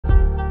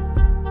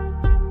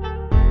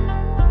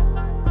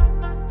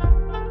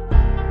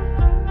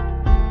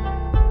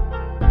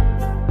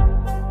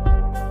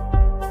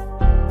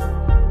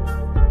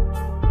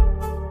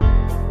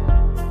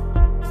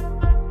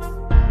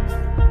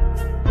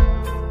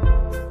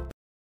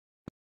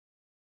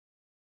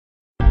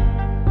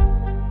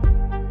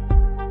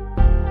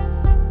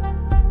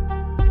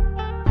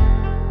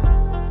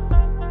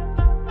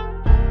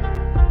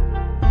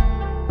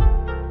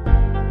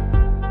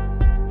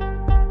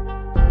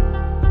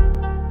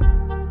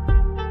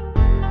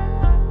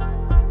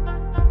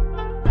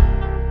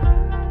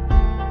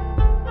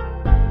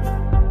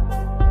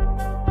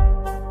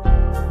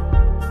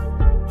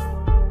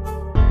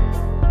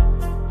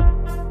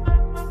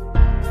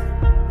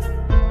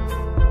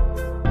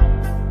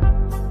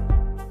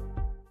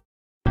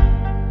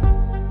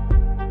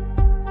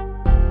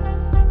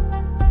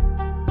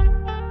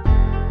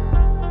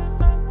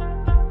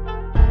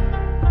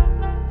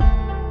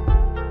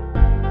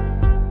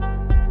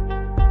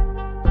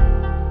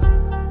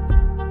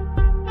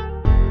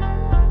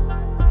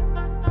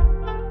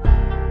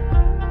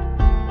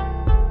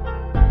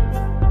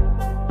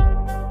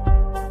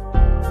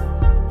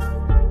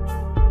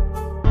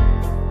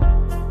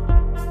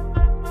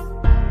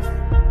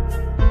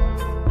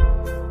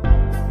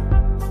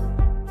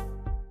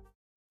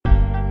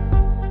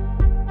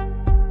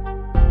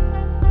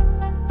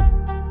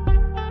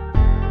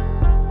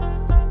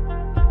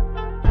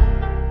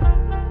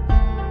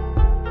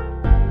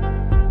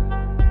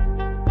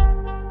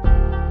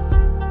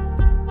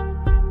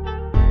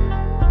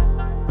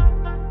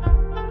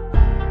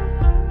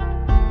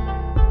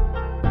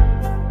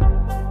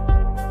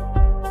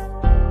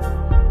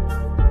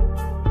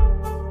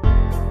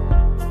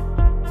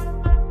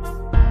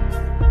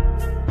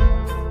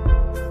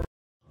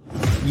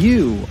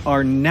You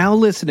are now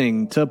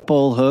listening to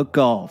Pull Hook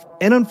Golf,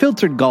 an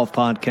unfiltered golf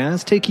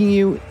podcast taking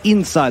you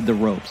inside the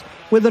ropes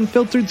with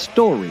unfiltered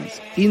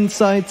stories,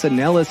 insights,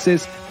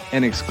 analysis,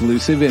 and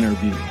exclusive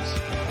interviews.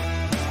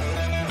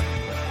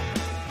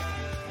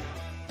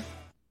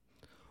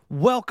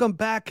 Welcome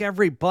back,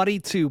 everybody,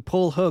 to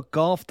Pull Hook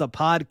Golf, the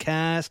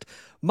podcast.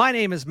 My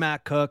name is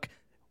Matt Cook.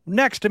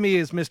 Next to me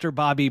is Mr.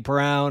 Bobby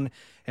Brown.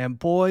 And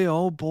boy,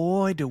 oh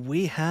boy, do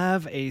we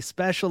have a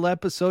special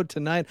episode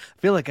tonight.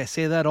 I feel like I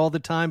say that all the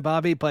time,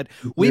 Bobby, but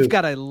we've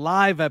got a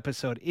live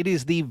episode. It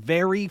is the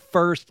very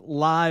first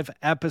live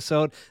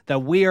episode that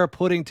we are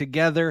putting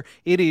together.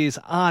 It is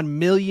on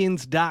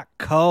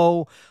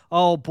millions.co.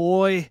 Oh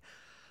boy.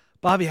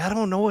 Bobby, I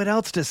don't know what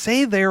else to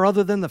say there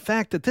other than the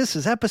fact that this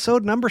is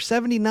episode number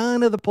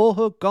 79 of the Pull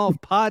Hook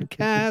Golf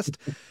podcast.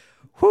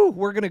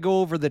 We're going to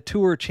go over the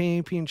Tour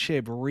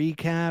Championship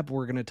recap.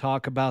 We're going to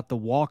talk about the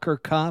Walker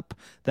Cup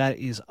that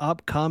is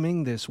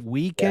upcoming this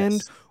weekend.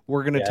 Yes.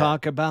 We're going to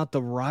talk about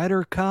the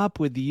Ryder Cup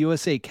with the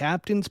USA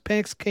Captain's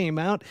Picks came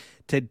out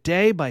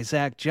today by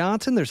Zach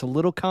Johnson. There's a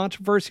little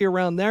controversy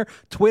around there.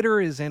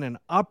 Twitter is in an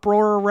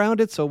uproar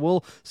around it, so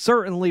we'll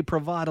certainly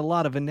provide a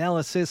lot of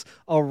analysis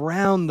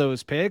around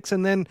those picks.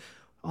 And then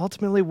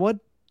ultimately, what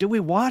do we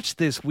watch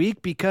this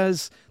week?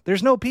 Because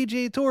there's no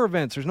PGA Tour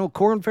events, there's no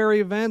Korn Ferry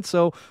events,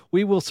 so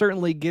we will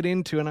certainly get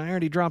into, and I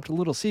already dropped a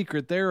little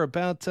secret there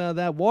about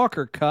that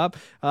Walker Cup.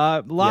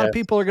 A lot of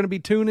people are going to be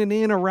tuning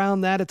in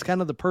around that. It's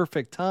kind of the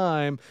perfect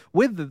time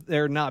with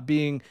there not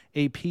being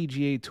a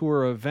PGA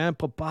Tour event.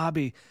 But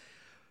Bobby,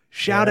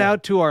 shout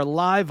out to our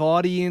live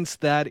audience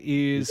that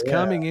is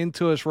coming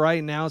into us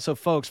right now. So,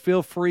 folks,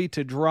 feel free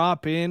to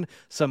drop in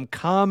some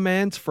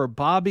comments for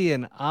Bobby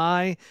and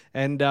I,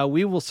 and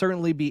we will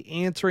certainly be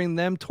answering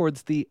them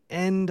towards the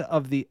end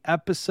of the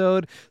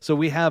episode. So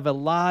we have a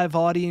live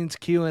audience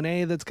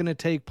Q&A that's going to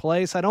take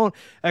place. I don't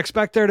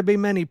expect there to be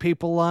many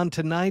people on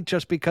tonight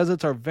just because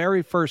it's our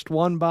very first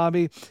one,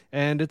 Bobby,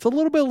 and it's a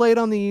little bit late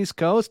on the East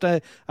Coast.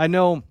 I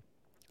know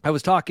I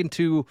was talking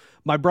to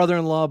my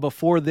brother-in-law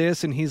before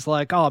this, and he's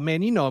like, oh,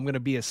 man, you know I'm going to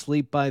be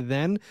asleep by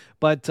then.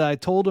 But I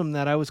told him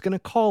that I was going to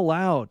call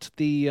out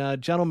the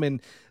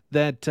gentleman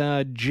that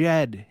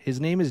Jed,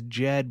 his name is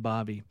Jed,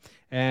 Bobby.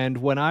 And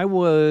when I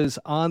was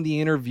on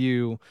the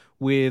interview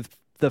with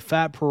the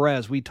Fat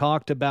Perez, we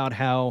talked about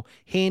how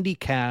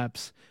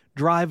handicaps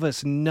drive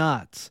us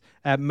nuts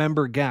at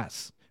member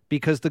guests,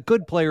 because the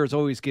good players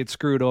always get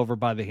screwed over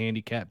by the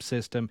handicap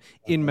system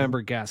in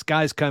member guests.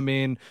 Guys come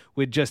in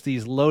with just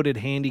these loaded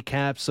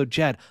handicaps. So,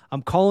 Jed,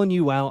 I'm calling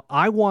you out.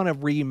 I want a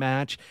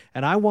rematch,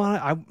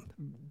 and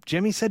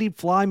Jimmy said he'd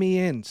fly me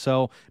in.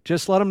 So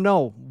just let him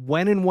know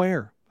when and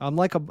where. I'm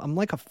like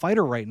a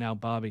fighter right now,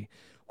 Bobby.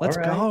 Let's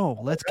go.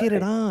 Let's get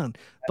it on.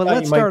 But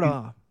let's start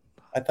off.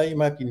 I thought you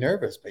might be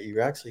nervous, but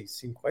you actually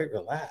seem quite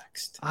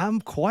relaxed. I'm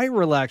quite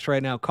relaxed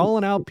right now,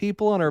 calling out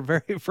people on our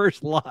very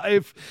first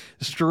live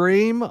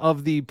stream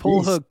of the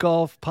Pull Hook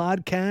Golf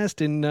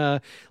podcast.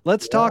 And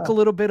let's talk a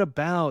little bit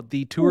about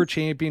the Tour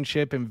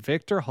Championship and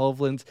Viktor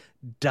Hovland's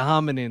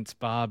dominance,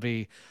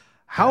 Bobby.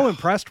 How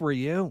impressed were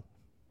you?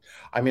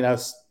 I mean, I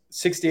was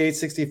 68,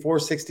 64,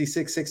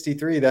 66,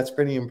 63. That's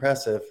pretty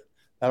impressive.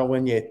 That'll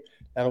win you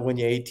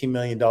 $18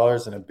 million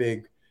and a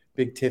big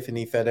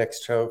Tiffany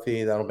FedEx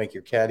trophy. That'll make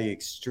your caddy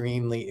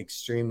extremely,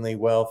 extremely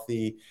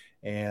wealthy.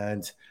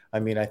 And I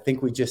mean, I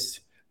think we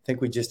just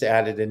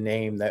added a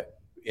name that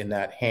in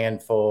that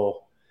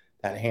handful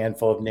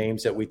of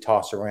names that we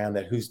toss around,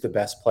 that who's the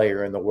best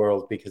player in the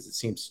world, because it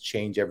seems to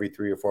change every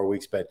 3 or 4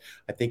 weeks. But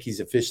I think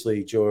he's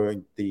officially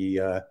joined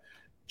the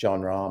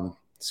Jon Rahm,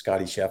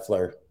 Scotty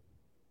Scheffler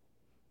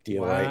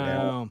deal right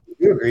now. Do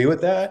you agree with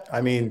that?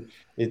 I mean,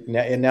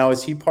 and now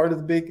is he part of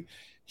the big?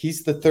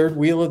 He's the third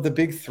wheel of the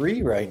big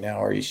three right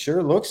now, or he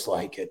sure looks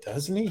like it,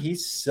 doesn't he?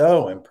 He's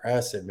so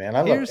impressive, man.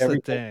 Here's the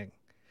thing.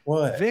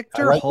 What?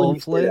 Viktor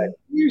Hovland.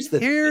 Here's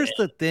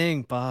the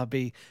thing,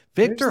 Bobby.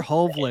 Viktor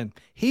Hovland,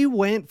 he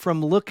went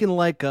from looking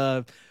like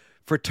a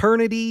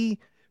fraternity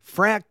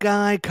frat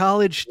guy,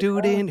 college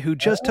student who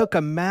just took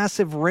a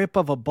massive rip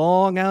of a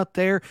bong out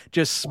there,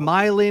 just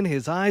smiling,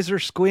 his eyes are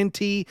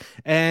squinty,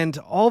 and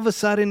all of a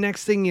sudden,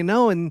 next thing you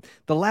know, in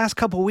the last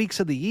couple of weeks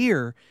of the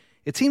year,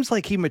 it seems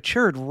like he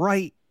matured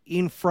right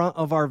in front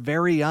of our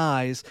very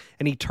eyes,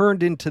 and he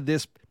turned into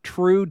this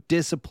true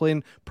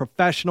disciplined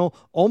professional,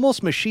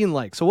 almost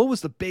machine-like. So what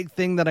was the big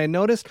thing that I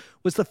noticed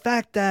was the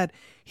fact that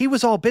he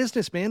was all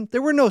business, man.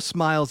 There were no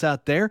smiles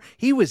out there.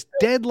 He was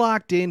dead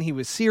locked in. He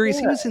was serious.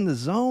 He was in the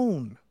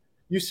zone.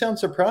 You sound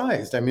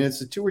surprised. I mean,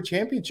 it's a Tour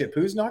Championship.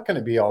 Who's not going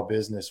to be all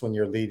business when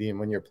you're leading,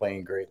 when you're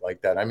playing great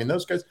like that? I mean,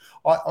 those guys,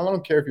 I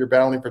don't care if you're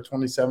battling for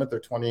 27th or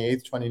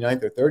 28th,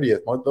 29th or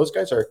 30th. Those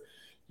guys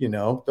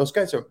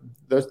are,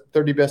 the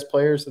 30 best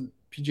players in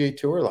PGA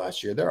Tour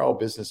last year. They're all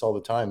business all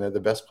the time. They're the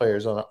best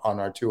players on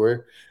our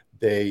tour.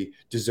 They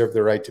deserve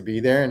the right to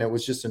be there. And it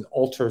was just an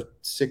ultra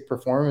sick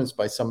performance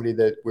by somebody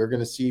that we're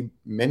going to see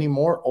many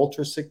more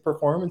ultra sick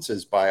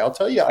performances by. I'll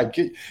tell you,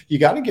 you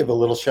got to give a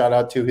little shout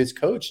out to his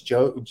coach,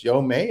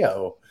 Joe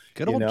Mayo.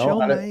 Good old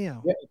Joe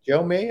Mayo.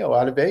 Joe Mayo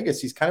out of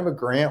Vegas. He's kind of a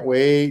Grant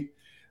Wade,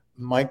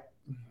 Mike,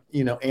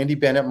 Andy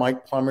Bennett,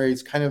 Mike Plummer.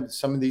 He's kind of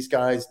some of these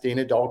guys,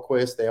 Dana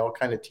Dahlquist, they all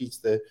kind of teach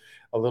a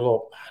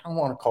little, I don't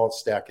want to call it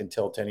stack and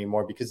tilt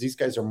anymore, because these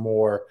guys are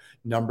more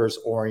numbers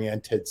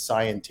oriented,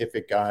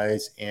 scientific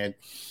guys. And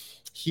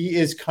he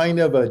is kind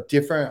of a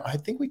different, I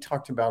think we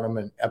talked about him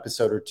an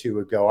episode or two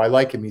ago. I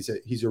like him. He's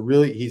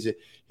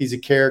a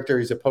character.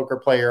 He's a poker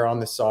player on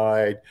the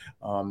side.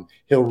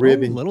 He'll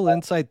rib and little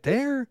insight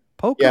there.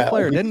 Poker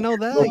player. Didn't know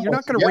that. You're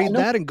not going to read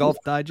that in Golf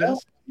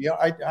Digest. Yeah,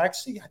 I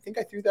think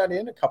I threw that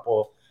in a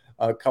couple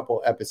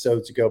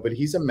episodes ago. But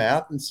he's a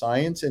math and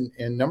science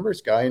and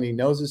numbers guy, and he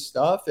knows his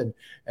stuff. And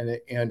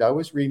I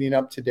was reading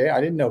up today. I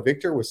didn't know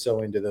Victor was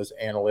so into those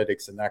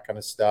analytics and that kind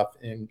of stuff.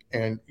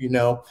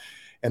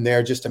 And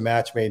they're just a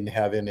match made in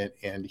heaven.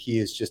 And he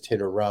has just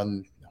hit a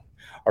run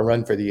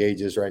for the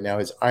ages right now.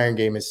 His iron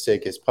game is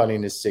sick. His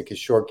putting is sick. His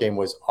short game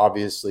was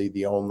obviously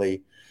the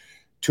only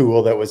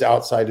tool that was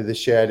outside of the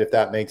shed, if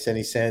that makes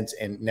any sense.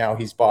 And now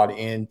he's bought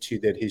into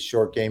that. His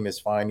short game is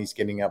fine. He's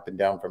getting up and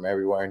down from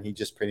everywhere. And he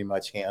just pretty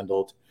much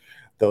handled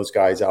those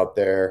guys out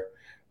there.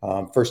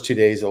 First 2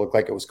 days, it looked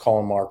like it was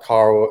Colin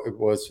Morikawa. It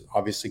was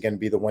obviously going to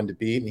be the one to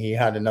beat. And he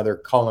had another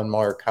Colin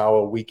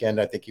Morikawa weekend.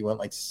 I think he went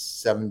like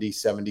 70,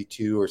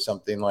 72 or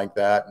something like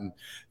that and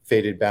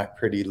faded back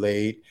pretty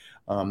late.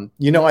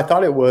 I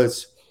thought it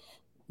was,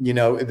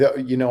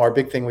 our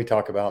big thing we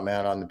talk about,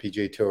 man, on the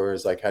PGA Tour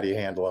is like, how do you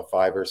handle a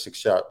 5 or 6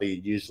 shot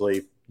lead?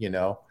 Usually,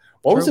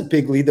 what was a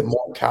big lead that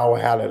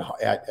Morikawa had in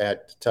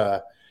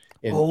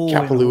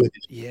Kapalua?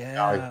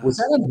 Yeah. Was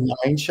that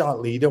a 9-shot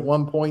lead at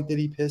one point that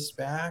he pissed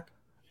back?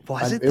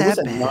 Was it that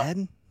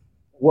bad?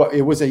 Well,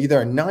 it was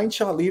either a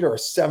 9-shot lead or a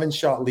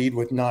 7-shot lead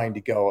with 9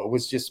 to go. It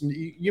was just,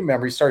 you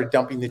remember, he started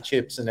dumping the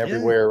chips and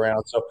everywhere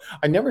around. So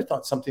I never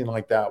thought something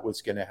like that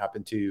was going to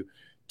happen to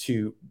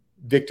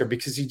Victor,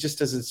 because he just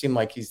doesn't seem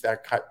like he's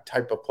that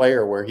type of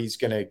player where he's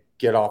going to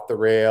get off the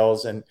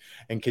rails and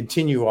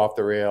continue off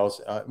the rails.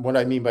 What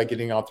I mean by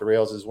getting off the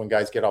rails is when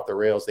guys get off the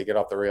rails, they get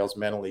off the rails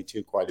mentally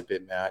too, quite a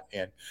bit, Matt.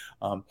 And,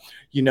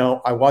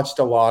 I watched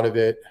a lot of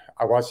it.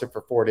 I watched it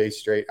for 4 days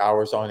straight,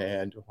 hours on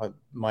end.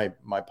 My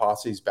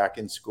posse's back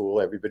in school.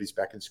 Everybody's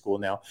back in school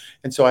now.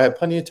 And so I had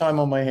plenty of time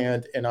on my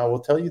hand. And I will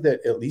tell you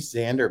that at least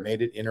Xander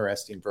made it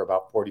interesting for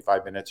about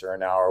 45 minutes or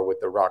an hour with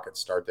the rocket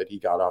start that he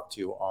got off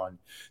to on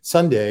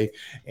Sunday.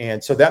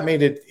 And so that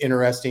made it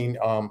interesting.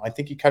 I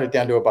think he cut it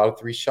down to about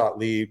a 3-shot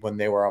lead when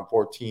they were on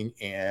 14.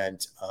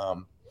 And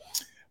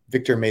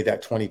Victor made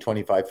that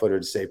 25 footer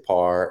to save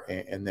par,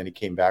 and then he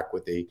came back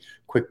with a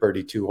quick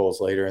birdie 2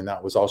 holes later, and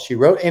that was all she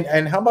wrote.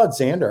 And how about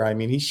Xander? I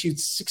mean, he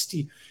shoots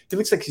 60. It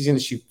looks like he's going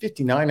to shoot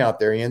 59 out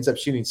there. He ends up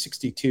shooting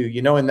 62.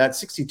 In that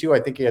 62,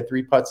 I think he had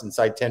 3 putts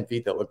inside 10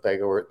 feet that looked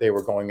like they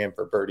were going in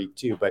for birdie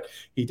too. But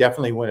he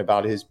definitely went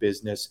about his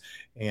business,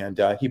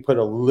 and he put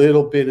a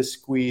little bit of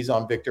squeeze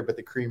on Victor, but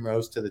the cream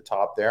rose to the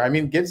top there. I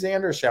mean, give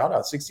Xander a shout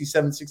out.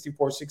 67,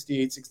 64,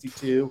 68,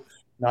 62.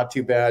 Not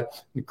too bad.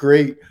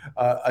 Great.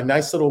 A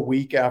nice little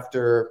week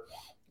for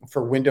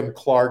Wyndham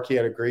Clark. He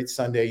had a great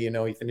Sunday. He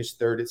finished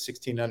third at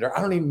 16 under.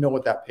 I don't even know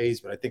what that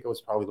pays, but I think it was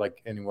probably like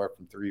anywhere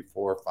from 3,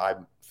 4,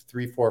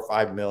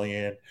 5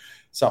 million,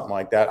 something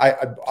like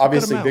that.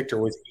 Obviously Victor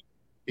was,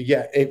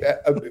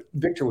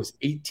 Victor was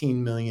 $18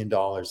 million.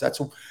 That's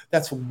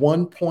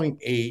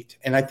 1.8.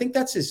 And I think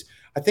I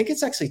think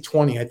it's actually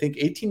 20. I think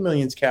 18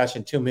 million is cash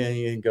and 2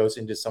 million goes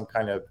into some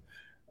kind of,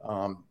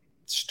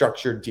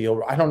 structured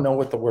deal. I don't know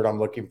what the word I'm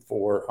looking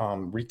for.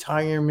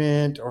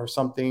 Retirement or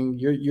something.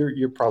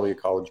 You're probably a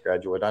college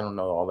graduate. I don't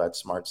know all that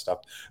smart stuff.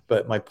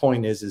 But my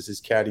point is his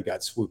caddy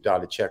got swooped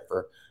out a check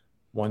for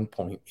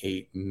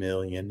 $1.8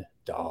 million.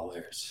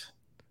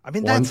 I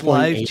mean, that's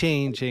life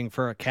changing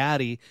for a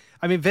caddy.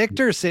 I mean,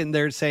 Victor's sitting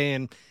there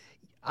saying,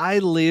 I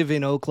live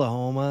in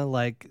Oklahoma.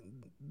 Like,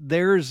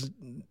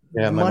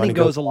 money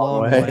goes a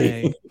long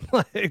way.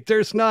 Like,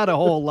 there's not a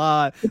whole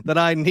lot that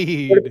I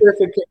need.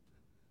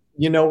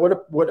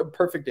 What a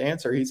perfect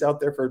answer. He's out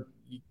there for,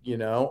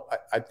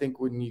 I think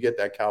when you get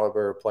that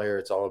caliber of player,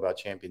 it's all about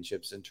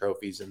championships and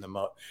trophies, and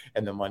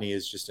the money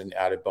is just an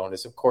added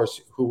bonus. Of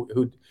course,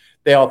 who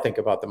they all think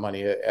about the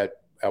money at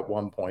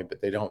one point,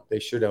 but they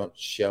sure don't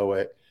show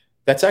it.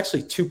 That's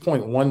actually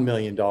 $2.1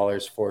 million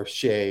for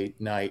Shea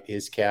Knight,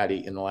 his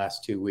caddy, in the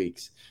last 2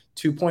 weeks.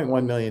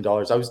 $2.1 million.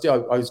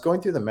 I was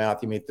going through the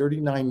math. He made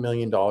 $39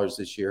 million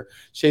this year.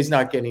 Shea's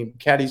not getting,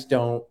 caddies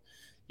don't.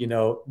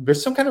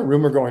 There's some kind of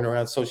rumor going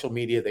around social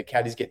media that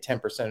caddies get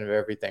 10% of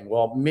everything.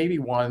 Well, maybe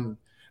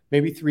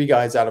 3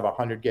 guys out of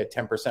 100 get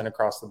 10%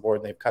 across the board,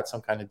 and they've cut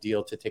some kind of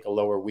deal to take a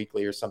lower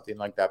weekly or something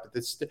like that. But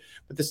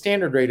the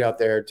standard rate out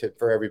there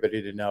for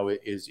everybody to know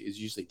is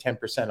usually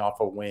 10% off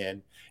a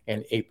win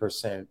and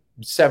 8%,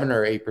 7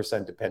 or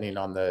 8%, depending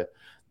on the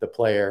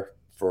player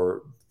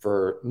for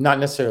not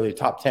necessarily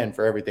top 10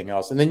 for everything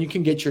else. And then you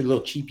can get your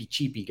little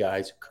cheapy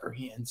guys,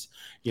 Koreans,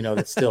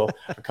 that's still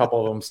a couple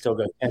of them still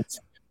go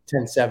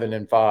 10, 7,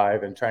 and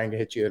 5 and trying to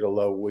hit you at a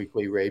low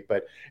weekly rate.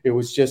 But it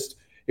was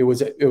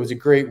it was a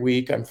great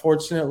week.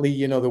 Unfortunately,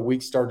 you know, the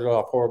week started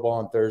off horrible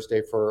on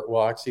Thursday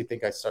I actually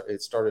think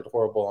it started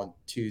horrible on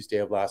Tuesday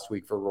of last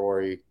week for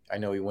Rory. I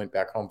know he went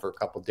back home for a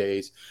couple of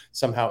days,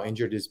 somehow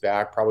injured his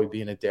back, probably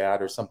being a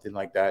dad or something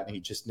like that. And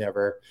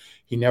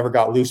he never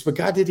got loose, but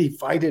God, did he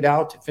fight it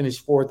out to finish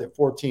fourth at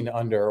 14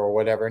 under or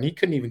whatever. And he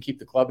couldn't even keep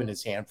the club in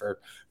his hand for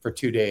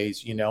 2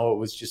 days. You know, it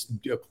was just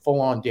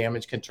full on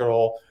damage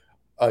control,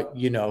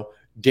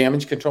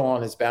 damage control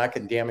on his back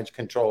and damage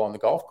control on the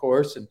golf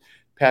course. And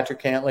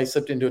Patrick Cantlay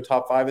slipped into a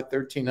top 5 at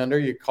 13 under.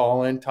 You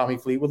call in Tommy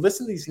Fleetwood.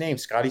 Listen to these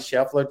names. Scotty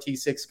Scheffler,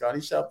 T6. Scotty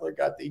Scheffler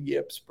got the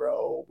yips,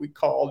 bro. We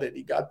called it.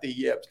 He got the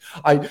yips.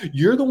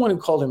 You're the one who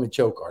called him a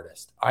choke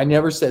artist. I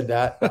never said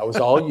that. That was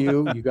all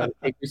you. You got to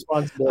take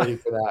responsibility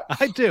for that.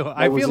 I do.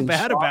 I feel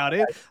bad about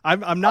it.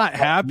 I'm not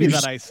happy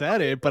that I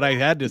said it, but I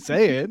had to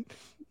say it.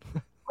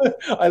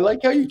 I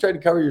like how you try to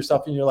cover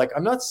yourself and you're like,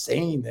 I'm not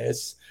saying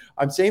this.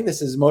 I'm saying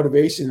this as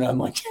motivation. And I'm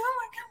like, oh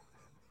my God,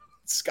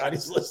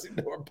 Scotty's listening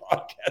to our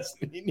podcast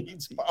and he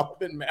needs Bob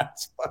and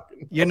Matt's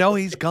fucking. You know,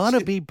 he's going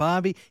to be,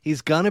 Bobby.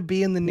 He's going to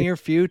be in the near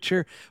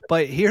future.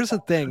 But here's the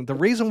thing. The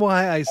reason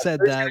why I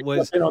said that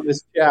was on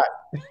this chat.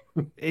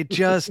 It's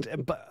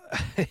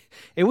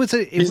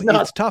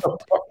tough.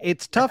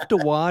 It's tough to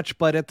watch,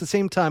 but at the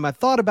same time, I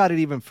thought about it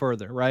even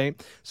further,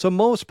 right? So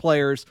most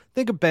players,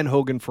 think of Ben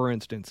Hogan, for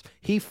instance.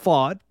 He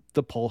fought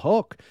the pull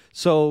hook.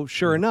 So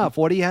sure enough,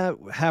 what he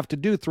have to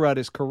do throughout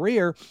his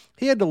career,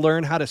 he had to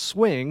learn how to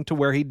swing to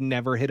where he'd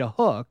never hit a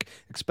hook,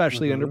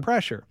 especially under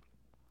pressure.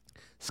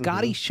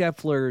 Scotty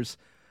Scheffler's,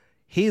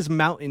 his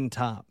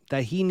mountaintop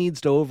that he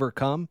needs to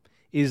overcome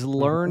is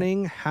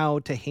learning how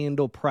to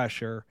handle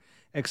pressure,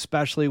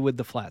 especially with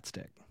the flat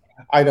stick.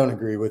 I don't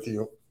agree with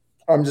you.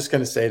 I'm just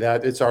going to say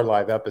that it's our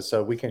live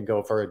episode. We can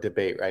go for a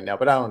debate right now,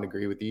 but I don't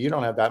agree with you. You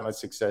don't have that much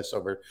success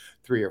over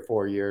 3 or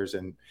 4 years.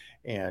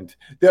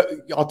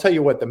 I'll tell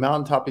you what, the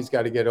mountaintop he's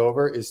got to get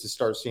over is to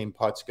start seeing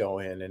putts go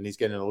in, and he's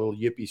getting a little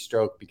yippy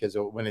stroke because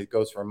when it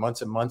goes for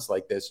months and months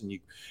like this,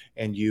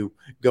 and you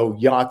go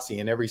Yahtzee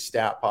in every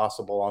stat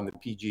possible on the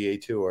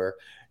PGA Tour,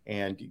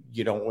 and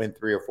you don't win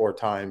 3 or 4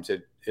 times,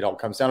 it all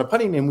comes down to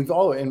putting.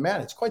 And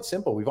Matt, it's quite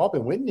simple. We've all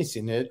been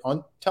witnessing it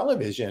on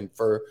television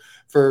for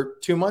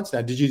 2 months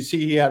now. Did you see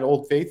he had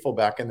Old Faithful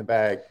back in the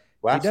bag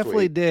last week? He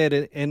definitely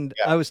did. And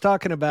I was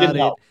talking about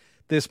it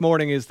this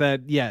morning is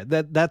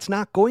that's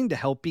not going to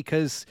help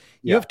because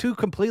you have 2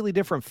 completely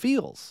different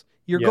feels.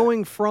 You're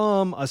going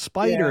from a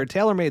Spider, a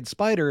TaylorMade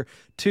Spider,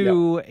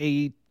 to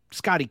a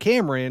Scotty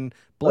Cameron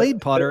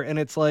blade putter, and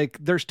it's like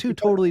there's 2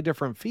 totally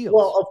different feels.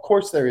 Well, of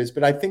course there is,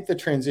 but I think the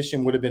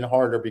transition would have been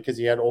harder because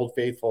he had Old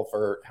Faithful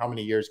for how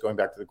many years going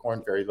back to the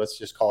Corn Ferry? Let's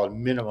just call it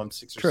minimum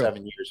 6 or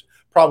 7 years,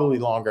 probably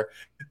longer.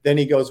 Then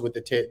he goes with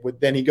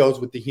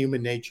the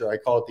Human Nature. I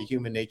call it the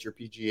Human Nature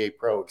PGA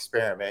Pro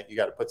experiment. You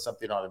got to put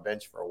something on a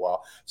bench for a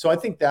while. So I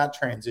think that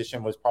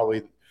transition was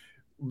probably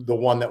the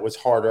one that was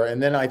harder.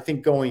 And then I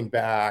think going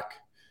back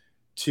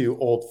to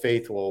Old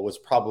Faithful was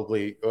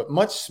probably a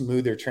much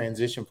smoother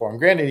transition for him.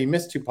 Granted, he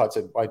missed 2 putts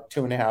at like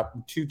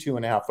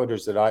 2.5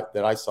 footers that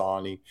I saw,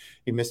 and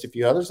he missed a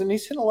few others, and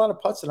he's hit a lot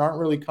of putts that aren't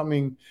really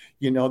coming,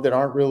 that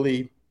aren't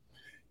really,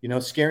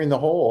 scaring the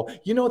hole.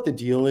 You know what the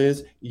deal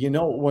is?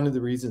 One of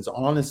the reasons,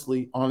 honest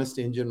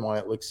engine, why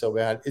it looks so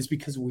bad is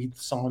because we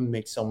saw him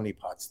make so many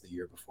putts the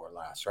year before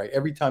last, right?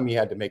 Every time he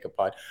had to make a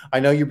putt.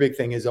 I know your big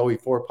thing is, he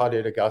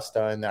 4-putted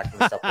Augusta and that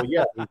kind of stuff. Well,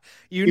 yeah.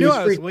 He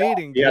I was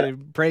waiting to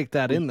break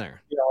that in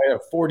there. At a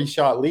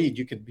 40-shot lead,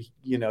 you can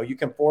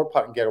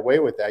 4-putt and get away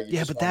with that.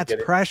 But that's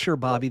pressure,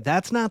 Bobby.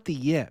 That's not the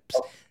yips.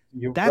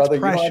 That's brother,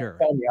 pressure.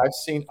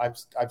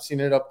 I've seen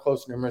it up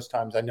close numerous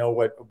times. I know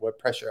what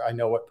pressure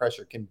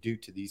can do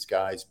to these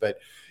guys. But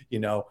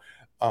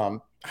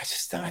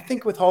I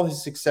think with all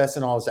his success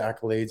and all his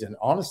accolades, and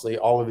honestly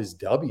all of his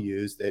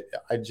W's, that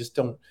I just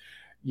don't.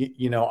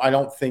 I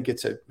don't think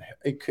it's a.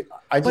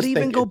 But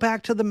even go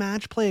back to the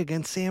match play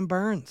against Sam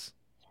Burns.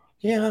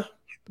 Yeah.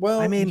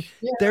 Well,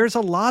 there's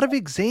a lot of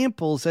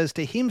examples as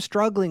to him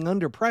struggling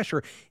under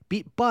pressure.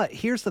 But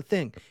here's the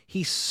thing.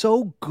 He's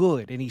so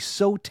good and he's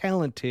so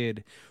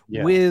talented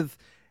with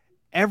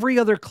every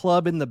other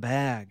club in the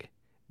bag.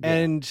 Yeah.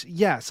 And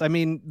yes,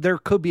 there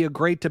could be a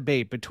great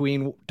debate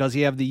between does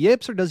he have the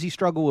yips or does he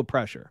struggle with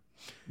pressure?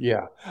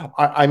 Yeah.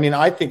 I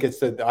think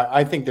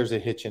I think there's a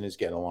hitch in his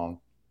get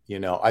along.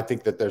 I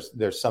think that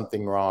there's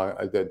something wrong.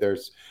 That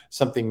there's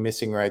something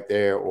missing right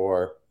there,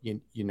 or,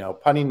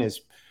 putting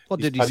is. Well,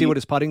 did you see what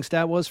his putting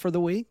stat was for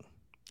the week?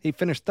 He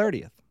finished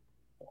 30th.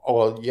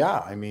 Oh, well,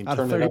 yeah. Out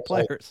of 30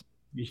 players.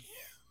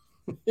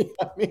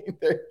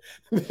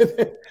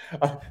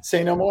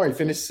 Say no more. He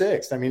finished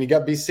 6th. He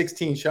got beat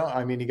 16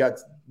 shots. He got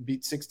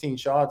beat 16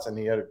 shots, and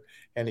he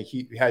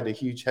had a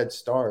huge head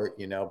start.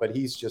 But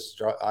he's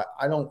just.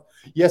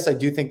 Yes, I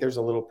do think there's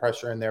a little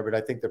pressure in there, but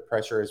I think the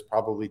pressure is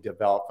probably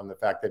developed from the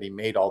fact that he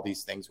made all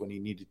these things when he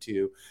needed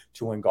to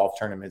win golf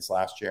tournaments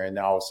last year, and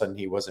now all of a sudden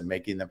he wasn't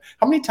making them.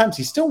 How many times?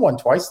 He still won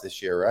twice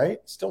this year, right?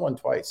 Still won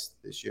twice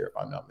this year, if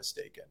I'm not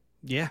mistaken.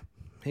 Yeah.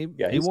 He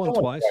won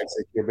twice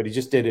this year, but he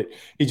just did it.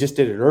 He just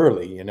did it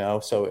early,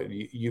 So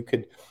you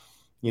could,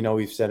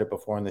 we've said it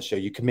before on the show.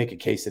 You can make a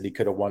case that he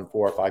could have won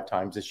 4 or 5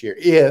 times this year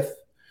if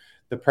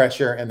the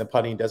pressure and the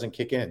putting doesn't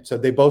kick in. So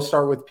they both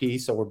start with P.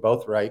 So we're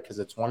both right because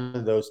it's one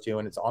of those two,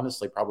 and it's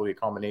honestly probably a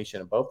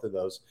combination of both of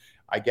those.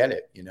 I get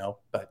it,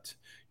 but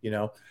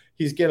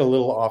he's getting a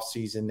little off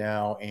season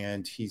now,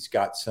 and he's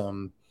got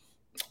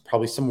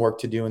probably some work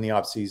to do in the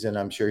off season.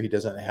 I'm sure he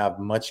doesn't have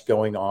much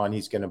going on.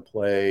 He's going to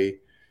play.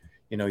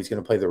 He's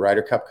going to play the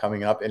Ryder Cup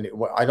coming up, and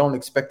I don't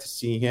expect to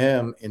see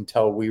him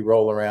until we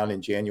roll around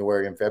in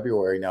January and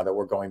February. Now that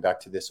we're going back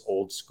to this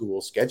old school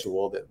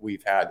schedule that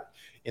we've had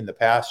in the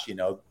past,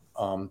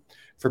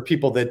 for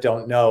people that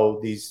don't know,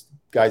 these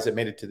guys that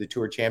made it to the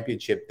Tour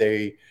Championship,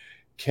 they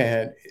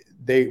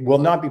will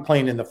not be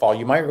playing in the fall.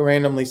 You might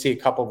randomly see a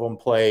couple of them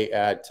play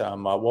at,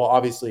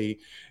 obviously,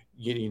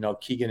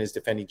 Keegan is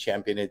defending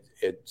champion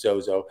at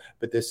Zozo,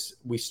 but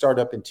we start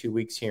up in 2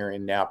 weeks here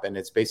in Napa, and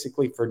it's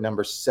basically for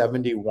number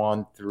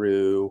 71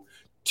 through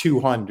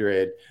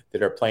 200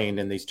 that are playing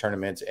in these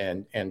tournaments,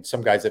 and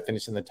some guys that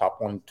finished in the top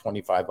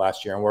 125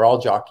 last year, and we're all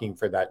jockeying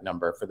for that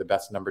number, for the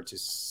best number to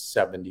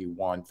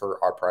 71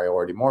 for our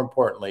priority. More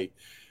importantly,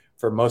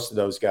 for most of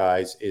those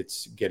guys,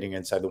 it's getting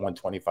inside the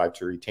 125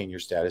 to retain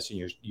your status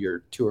and your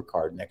tour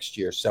card next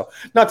year. So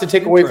not to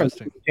take away from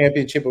the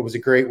championship, it was a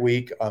great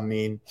week. I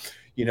mean,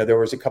 there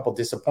was a couple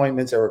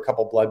disappointments. There were a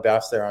couple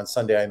bloodbaths there on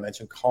Sunday. I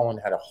mentioned Colin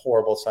had a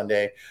horrible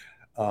Sunday.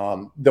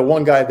 The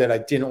one guy that I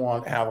didn't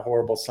want to have a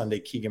horrible Sunday,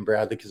 Keegan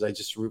Bradley, because I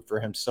just root for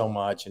him so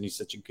much, and he's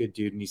such a good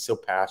dude, and he's so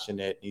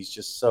passionate. And he's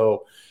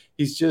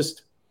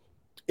just,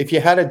 if you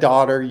had a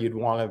daughter, you'd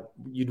want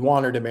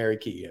her to marry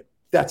Keegan.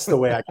 That's the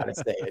way I gotta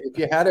say it. If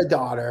you had a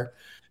daughter,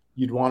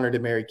 you'd want her to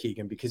marry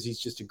Keegan because he's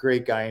just a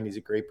great guy and he's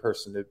a great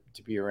person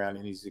to be around,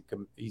 and he's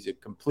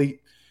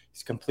complete,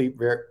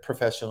 very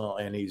professional,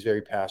 and he's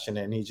very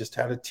passionate. And he just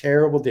had a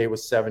terrible day with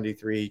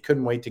 73. He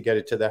couldn't wait to get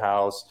it to the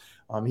house.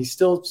 He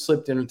still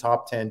slipped in the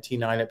top 10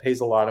 T9. It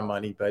pays a lot of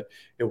money, but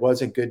it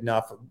wasn't good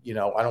enough. I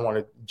don't want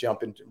to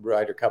jump into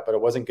Ryder Cup, but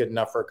it wasn't good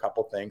enough for a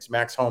couple things.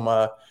 Max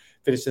Homa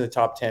finished in the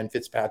top 10,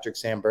 Fitzpatrick,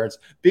 Sam Burns.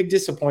 Big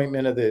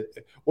disappointment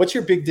what's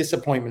your big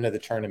disappointment of the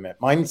tournament?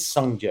 Mine's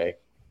Sung Jae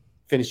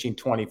finishing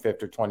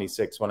 25th or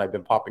 26th when I've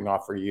been popping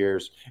off for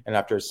years. And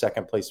after a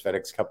second place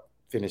FedEx Cup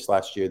finish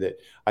last year, that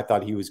I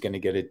thought he was going to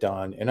get it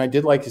done. And I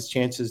did like his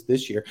chances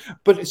this year.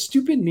 But it's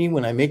stupid me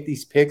when I make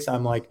these picks,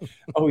 I'm like,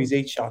 oh, he's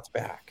 8 shots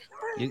back.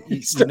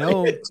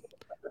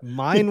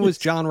 Mine was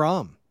Jon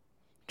Rahm.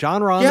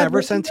 Jon Rahm,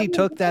 ever since he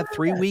took that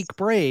 3-week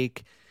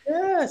break,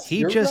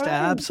 he just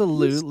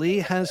absolutely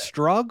has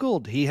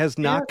struggled. He has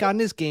not gotten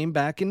his game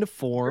back into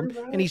form,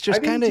 and he's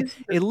just kind of,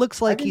 it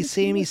looks like he's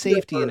Sammy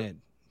Safety in it.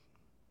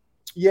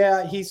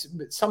 Yeah, he's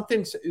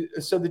something.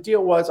 So the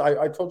deal was,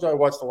 I told you I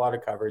watched a lot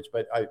of coverage,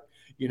 but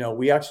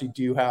we actually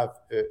do have,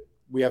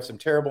 we have some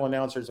terrible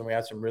announcers and we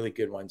have some really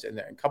good ones. And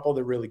a couple of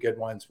the really good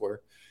ones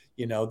were,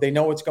 they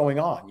know what's going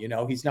on.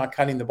 He's not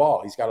cutting the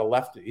ball. He's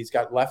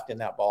got left in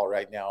that ball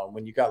right now. And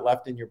when you got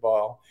left in your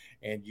ball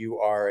and you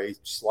are a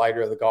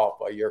slider of the golf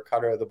ball, you're a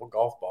cutter of the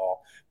golf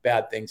ball,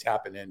 bad things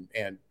happen.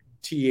 And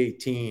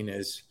T18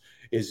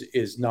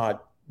 is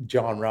not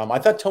Jon Rahm. I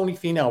thought Tony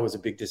Finau was a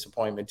big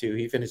disappointment too.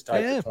 He finished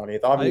tied for 20th.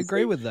 Obviously, I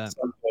agree with that.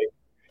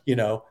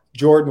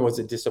 Jordan was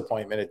a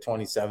disappointment at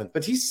 27th,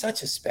 but he's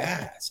such a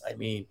spaz. I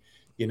mean,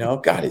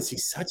 God, is he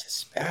such a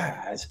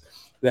spaz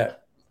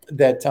that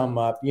that's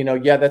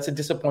a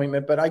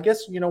disappointment. But I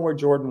guess, where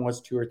Jordan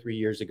was 2 or 3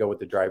 years ago with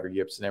the driver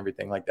yips and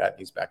everything like that, and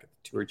he's back at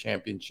the Tour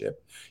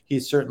Championship.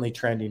 He's certainly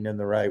trending in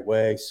the right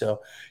way.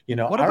 So,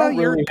 what about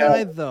your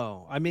guy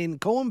though? I mean,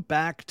 going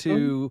back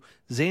to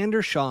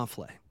Xander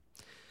Schauffele.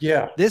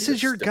 Yeah. This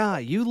is your guy.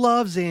 You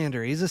love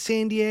Xander. He's a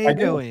San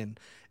Diegoan.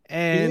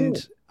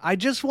 And I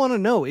just want to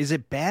know, is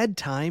it bad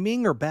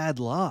timing or bad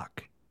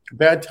luck?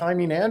 Bad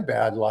timing and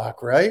bad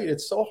luck, right?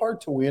 It's so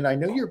hard to win. I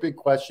know your big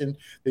question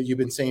that you've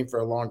been saying for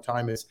a long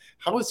time is,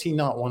 how has he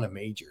not won a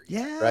major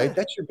yet? Yeah. Right?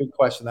 That's your big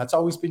question. That's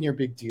always been your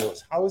big deal,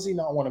 is how has he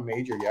not won a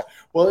major yet?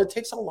 Well, it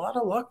takes a lot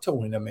of luck to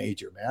win a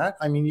major, Matt.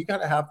 I mean, you got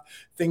to have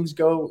things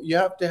go. You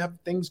have to have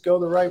things go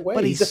the right way.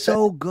 But he's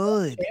so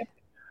good.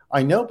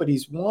 I know, but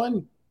he's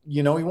won.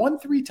 He won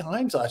 3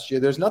 times last year.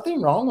 There's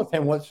nothing wrong with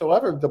him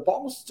whatsoever. The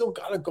ball's still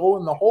got to go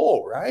in the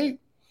hole, right?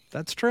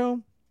 That's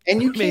true.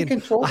 And you can't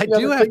control. I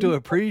do have to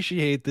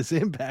appreciate this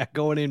impact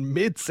going in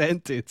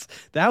mid-sentence.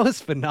 That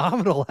was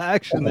phenomenal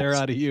action there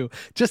out of you.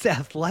 Just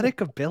athletic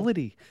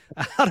ability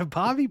out of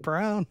Bobby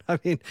Brown. I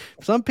mean,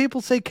 some people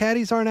say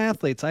caddies aren't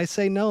athletes. I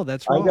say no,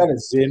 that's wrong. I got a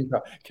Zen.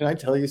 Can I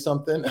tell you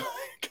something? I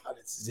got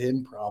a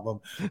Zen problem.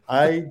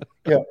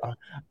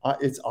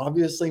 It's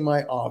obviously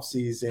my off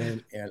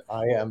season, and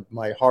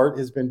my heart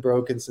has been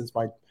broken since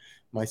my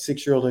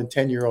 6-year-old and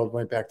 10-year-old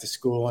went back to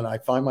school, and I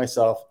find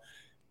myself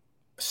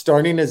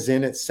starting a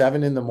Zen at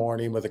 7 in the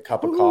morning with a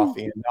cup of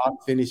coffee and not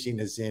finishing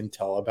a Zen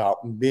till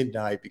about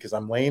midnight because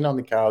I'm laying on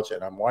the couch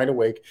and I'm wide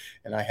awake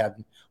and I have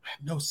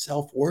no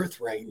self-worth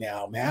right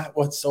now, Matt,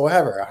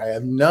 whatsoever. I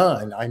have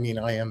none. I mean,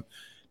 I am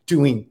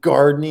doing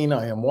gardening.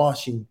 I am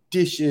washing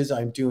dishes.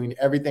 I'm doing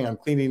everything. I'm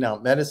cleaning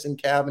out medicine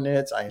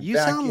cabinets. I am You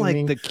vacuuming. sound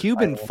like the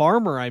Cuban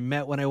farmer I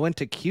met when I went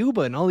to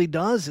Cuba, and all he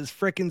does is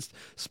frickin'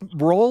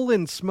 roll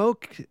and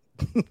smoke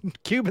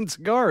Cuban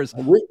cigars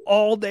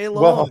all day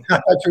long. Well, I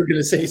thought you were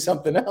going to say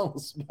something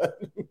else.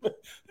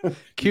 But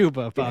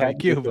Cuba, Bobby,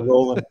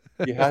 Cuba.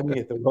 You had me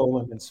at the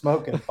rolling and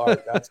smoking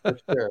part, that's for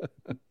sure.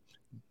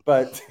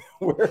 But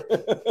where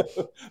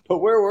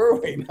were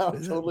we now?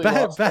 Totally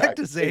back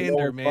to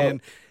Xander,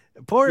 man.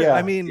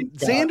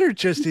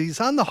 Xander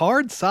he's on the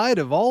hard side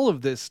of all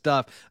of this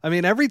stuff. I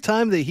mean, every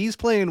time that he's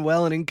playing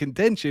well and in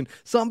contention,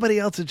 somebody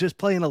else is just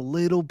playing a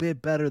little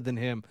bit better than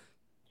him.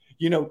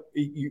 You know,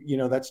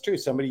 that's true.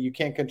 You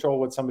can't control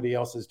what somebody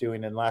else is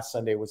doing. And last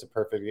Sunday was a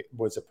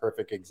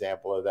perfect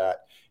example of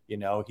that. You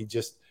know,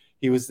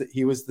 he was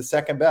the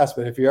second best,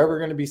 but if you're ever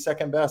going to be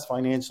second best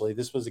financially,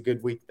 this was a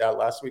good week. That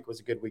last week was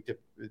a good week to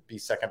be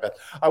second best.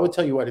 I would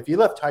tell you what, if you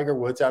left Tiger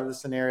Woods out of the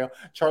scenario,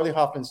 Charlie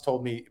Hoffman's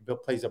told me Bill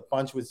plays a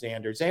bunch with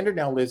Xander. Xander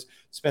now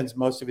spends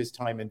most of his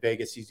time in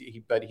Vegas.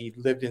 But he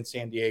lived in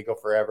San Diego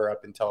forever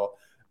up until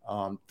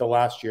the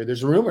last year.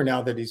 There's a rumor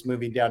now that he's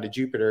moving down to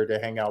Jupiter to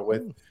hang out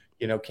with,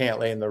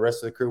 Cantlay and the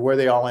rest of the crew, where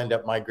they all end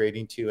up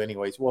migrating to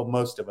anyways. Well,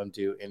 most of them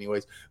do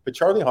anyways. But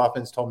Charlie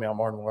Hoffman's told me on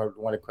more than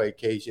one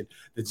occasion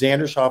that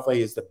Xander Schauffele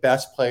is the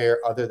best player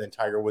other than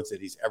Tiger Woods that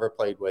he's ever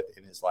played with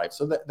in his life.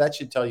 So that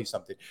should tell you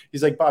something.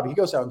 He's like, Bob, he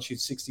goes out and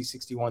shoots 60,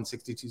 61,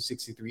 62,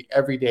 63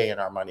 every day in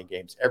our money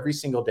games, every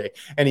single day.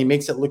 And he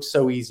makes it look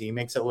so easy. He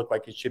makes it look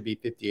like it should be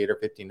 58 or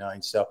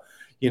 59. So,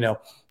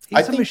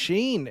 he's a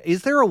machine.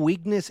 Is there a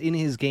weakness in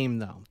his game,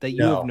 though, that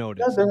you have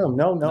noticed?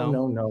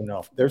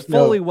 No. There's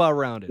fully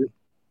well-rounded.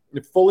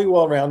 Fully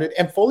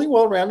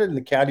well-rounded in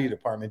the caddy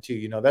department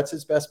too. That's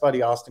his best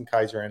buddy, Austin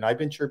Kaiser. And I've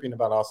been chirping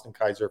about Austin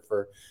Kaiser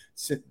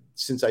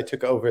since I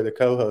took over the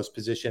co-host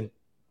position.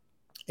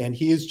 And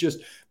he is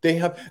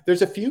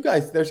there's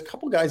a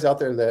couple guys out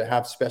there that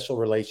have special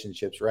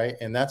relationships, right?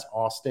 And that's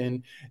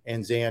Austin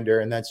and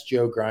Xander, and that's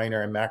Joe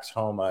Greiner and Max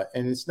Homa.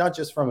 And it's not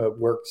just from a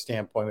work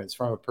standpoint, it's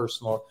from a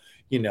personal,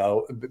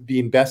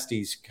 being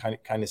besties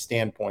kind of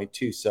standpoint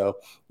too. So,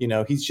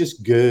 he's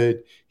just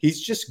good. He's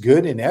just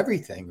good in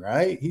everything,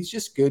 right? He's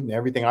just good in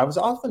everything. I was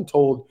often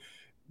told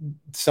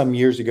some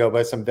years ago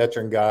by some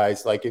veteran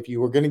guys, like if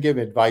you were going to give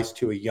advice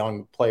to a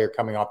young player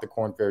coming off the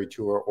Korn Ferry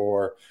Tour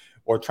or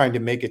trying to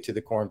make it to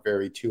the Korn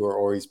Ferry Tour,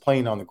 or he's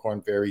playing on the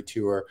Korn Ferry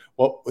Tour,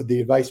 what would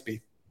the advice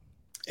be?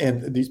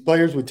 And these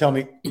players would tell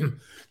him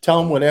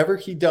whatever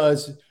he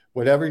does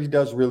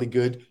really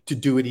good, to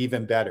do it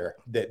even better,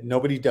 that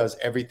nobody does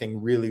everything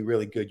really,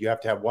 really good. You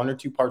have to have one or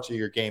two parts of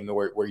your game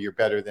where you're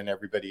better than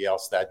everybody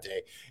else that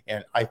day.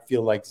 And I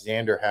feel like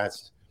Xander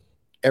has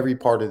every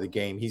part of the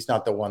game. He's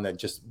not the one that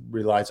just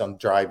relies on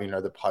driving or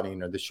the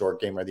putting or the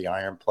short game or the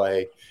iron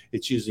play.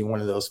 It's usually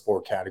one of those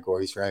four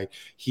categories, right?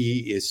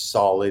 He is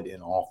solid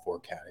in all four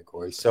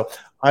categories. So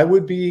I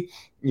would be,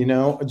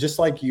 just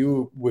like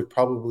you would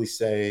probably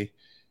say,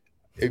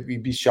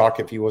 it'd be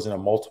shocked if he wasn't a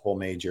multiple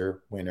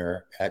major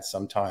winner at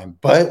some time.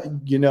 But,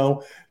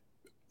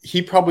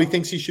 he probably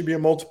thinks he should be a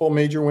multiple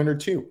major winner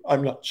too.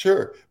 I'm not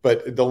sure.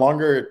 But the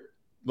longer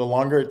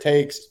it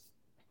takes,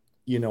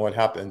 what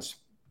happens.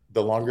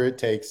 The longer it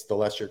takes, the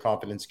less your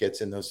confidence gets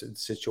in those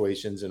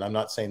situations. And I'm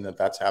not saying that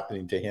that's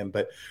happening to him,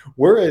 but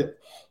I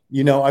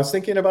was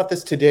thinking about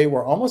this today.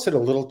 We're almost at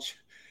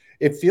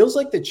it feels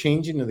like the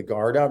changing of the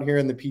guard out here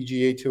in the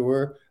PGA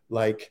Tour.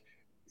 Like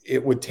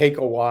it would take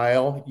a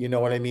while. You know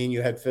what I mean?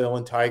 You had Phil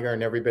and Tiger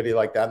and everybody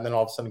like that. And then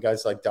all of a sudden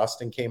guys like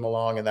Dustin came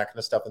along and that kind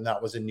of stuff. And that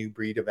was a new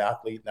breed of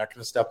athlete and that kind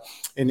of stuff.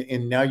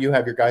 And now you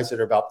have your guys that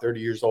are about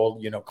 30 years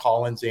old,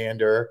 Colin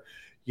Xander,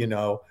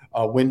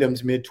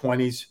 Wyndham's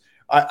mid-20s.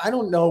 I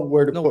don't know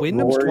where to put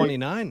Wyndham's Rory.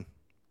 29.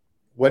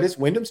 What is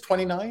Wyndham's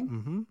 29?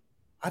 Mm-hmm.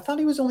 I thought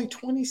he was only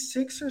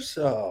 26 or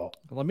so.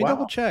 Let me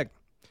double check.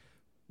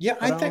 Yeah,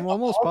 I think I'm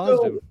almost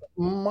positive.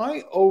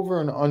 My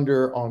over and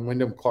under on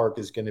Wyndham Clark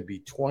is going to be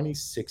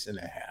 26 and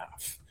a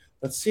half.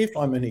 Let's see if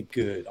I'm any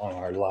good on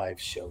our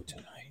live show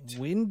tonight.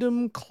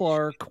 Wyndham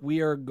Clark,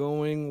 we are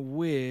going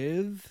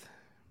with...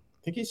 I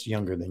think he's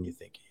younger than you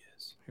think he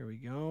is. Here we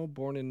go.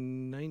 Born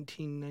in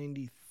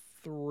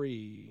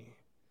 1993.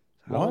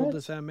 How old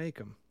does that make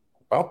him?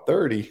 About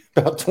 30,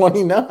 about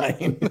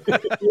 29.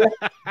 Yeah,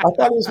 I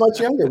thought he was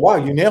much younger. Wow,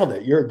 you nailed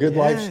it. You're a good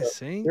live show.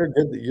 See?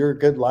 You're a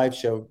good live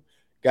show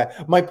guy.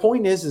 My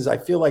point is I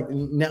feel like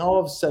now all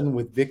of a sudden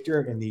with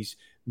Victor and these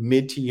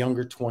mid to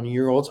younger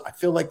 20-year-olds, I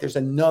feel like there's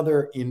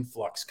another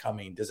influx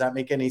coming. Does that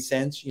make any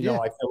sense? I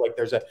feel like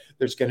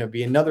there's going to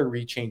be another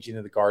rechanging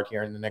of the guard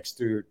here in the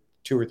next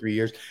 2 or 3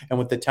 years. And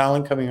with the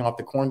talent coming off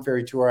the Korn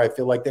Ferry Tour, I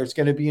feel like there's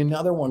going to be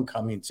another one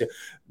coming. So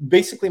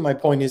basically my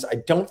point is I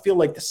don't feel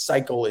like the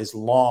cycle is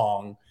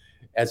long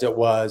as it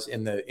was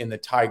in the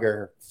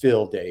Tiger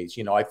Phil days.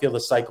 I feel the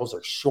cycles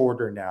are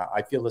shorter now.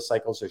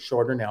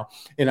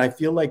 And I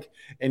feel like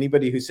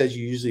anybody who says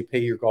you usually pay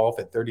your golf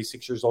at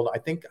 36 years old, I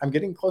think I'm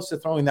getting close to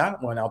throwing that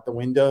one out the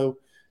window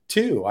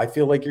too. I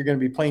feel like you're going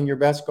to be playing your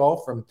best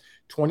golf from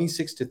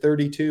 26 to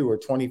 32 or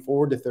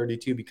 24 to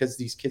 32 because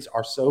these kids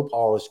are so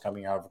polished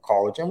coming out of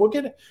college. And we'll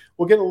get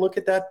a look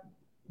at that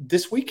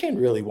this weekend,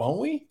 really, won't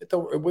we?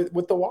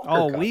 With the Walker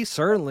Cup. We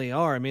certainly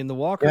are. I mean, the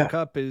Walker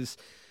Cup is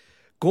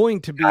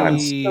going to be. God, I'm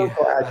so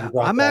glad you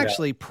brought I'm that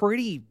actually up.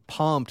 pretty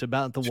pumped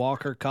about the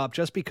Walker Cup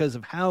just because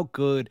of how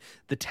good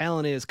the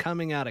talent is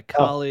coming out of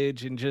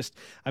college and just,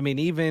 I mean,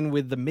 even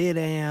with the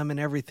mid-am and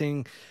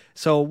everything.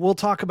 So we'll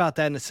talk about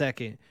that in a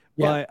second.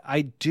 Yeah. But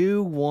I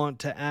do want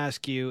to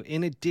ask you,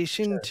 in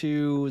addition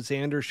to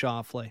Xander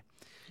Schauffele,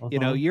 you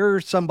know, you're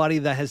somebody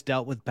that has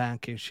dealt with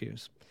back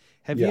issues.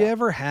 Have you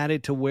ever had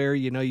it to where,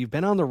 you know, you've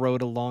been on the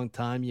road a long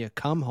time, you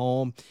come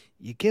home,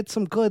 you get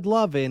some good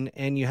loving,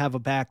 and you have a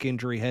back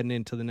injury heading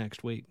into the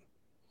next week?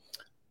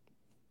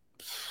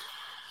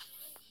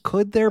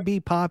 Could there be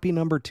Poppy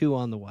number 2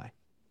 on the way?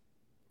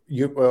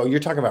 You're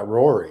talking about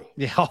Rory.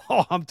 Yeah,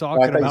 I'm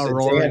talking about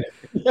Rory.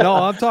 No,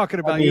 I'm talking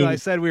about you. I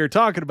said we were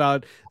talking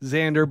about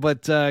Xander,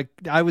 but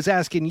I was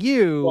asking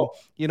you,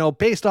 you know,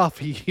 based off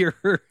of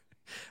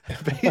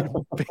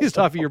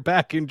your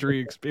back injury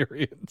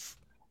experience.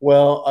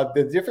 Well,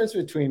 the difference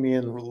between me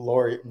and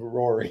Rory,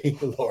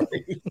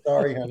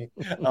 sorry, honey.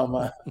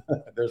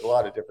 There's a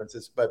lot of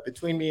differences, but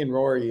between me and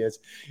Rory is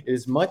it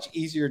is much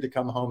easier to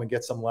come home and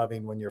get some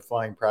loving when you're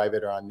flying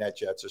private or on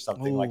NetJets or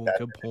something like that.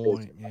 Good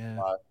point. Yeah.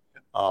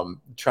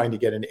 Trying to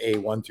get an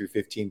A1 through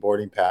 15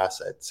 boarding pass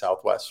at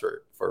Southwest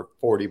for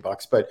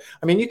 $40. But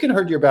I mean, you can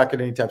hurt your back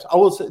at any time. So I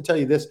will tell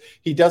you this: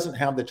 he doesn't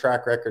have the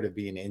track record of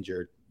being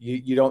injured.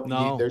 You don't.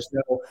 No. There's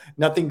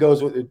nothing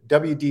goes with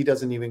WD.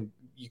 Doesn't even.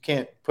 You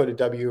can't put a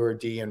W or a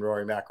D in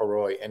Rory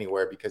McIlroy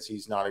anywhere because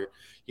he's not a.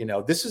 You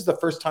know, this is the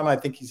first time I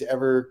think he's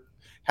ever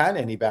had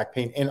any back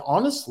pain. And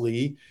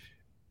honestly,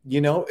 you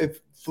know,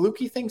 if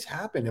fluky things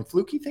happen, and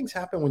fluky things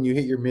happen when you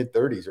hit your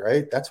mid-30s,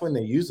 right? That's when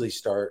they usually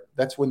start.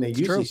 That's when they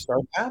usually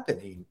start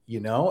happening, you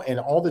know, and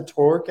all the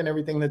torque and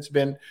everything that's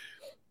been,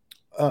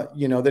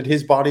 you know, that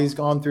his body's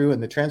gone through,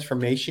 and the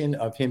transformation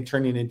of him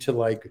turning into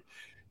like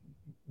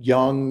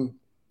young,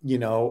 you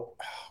know,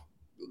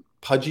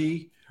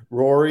 pudgy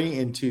Rory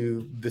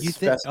into the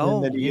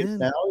specimen that he is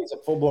now. He's a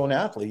full-blown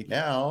athlete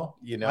now,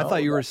 you know. I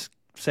thought you were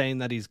saying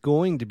that he's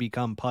going to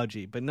become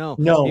pudgy, but no,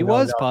 he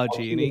was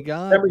pudgy and he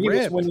got remember ripped. He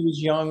was when he was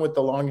young with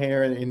the long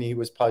hair and he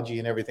was pudgy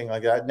and everything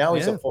like that. Now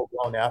he's a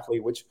full-blown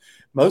athlete, which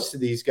most of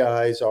these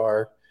guys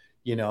are,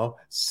 you know,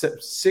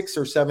 6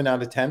 or 7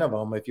 out of 10 of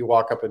them. If you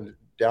walk up and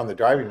down the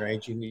driving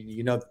range,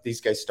 you know that these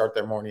guys start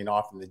their morning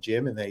off in the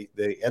gym and they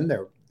end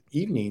their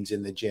evenings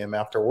in the gym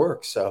after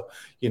work. So,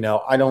 you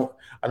know, I don't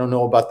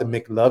know about the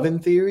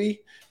McLovin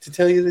theory, to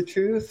tell you the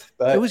truth,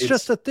 but it was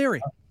just a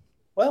theory.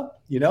 Well,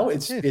 you know,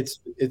 it's a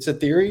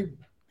theory.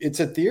 It's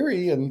a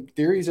theory, and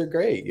theories are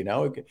great. You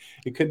know,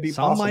 it could be.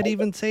 Some might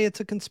even say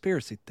it's a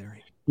conspiracy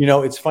theory. You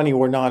know, it's funny.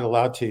 We're not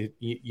allowed to.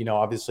 You know,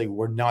 obviously,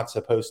 we're not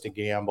supposed to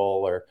gamble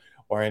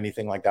or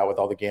anything like that with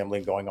all the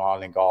gambling going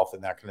on in golf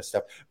and that kind of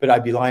stuff. But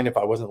I'd be lying if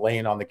I wasn't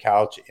laying on the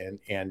couch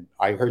and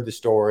I heard the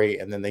story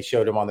and then they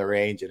showed him on the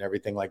range and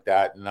everything like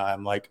that. And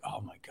I'm like,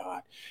 oh my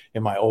God,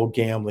 in my old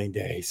gambling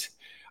days,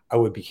 I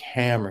would be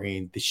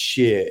hammering the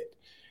shit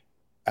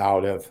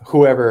out of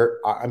whoever.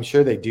 I'm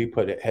sure they do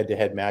put it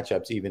head-to-head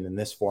matchups even in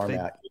this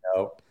format, you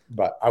know,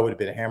 but I would have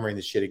been hammering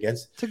the shit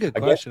against. It's a good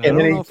question. I don't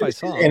know if I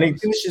saw it. And he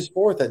finishes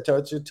fourth. That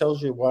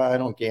tells you why I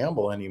don't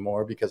gamble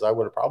anymore, because I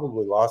would have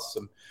probably lost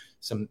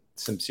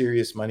some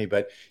serious money.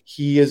 But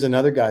he is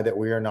another guy that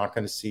we are not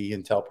going to see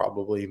until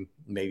probably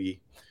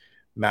maybe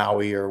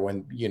Maui, or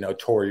when, you know,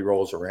 Torrey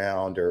rolls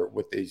around, or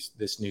with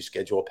this new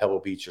schedule, Pebble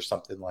Beach or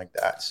something like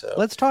that. So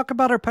let's talk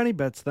about our penny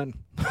bets then.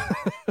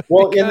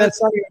 Well, and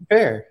that's not even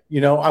fair.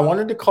 You know, I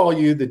wanted to call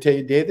you the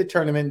day of the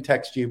tournament and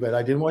text you, but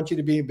I didn't want you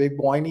to be a big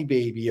whiny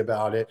baby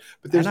about it.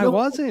 But there's no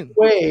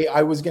way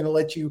I was going to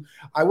let you.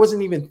 I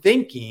wasn't even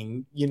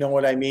thinking, you know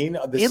what I mean?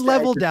 It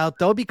leveled out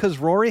though, because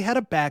Rory had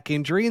a back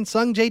injury and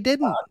Sung Jae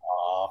didn't.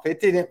 It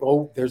didn't.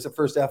 Oh, there's the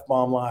first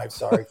F-bomb live.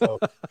 Sorry,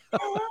 folks.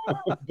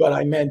 But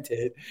I meant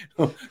it.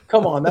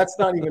 Come on. That's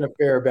not even a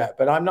fair bet.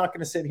 But I'm not going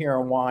to sit here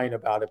and whine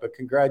about it. But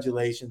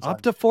congratulations.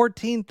 Up to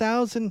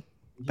 14,000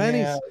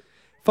 pennies. Yeah.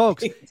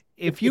 Folks,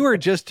 if you are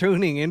just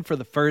tuning in for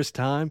the first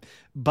time,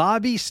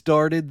 Bobby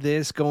started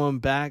this going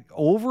back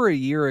over a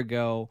year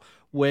ago,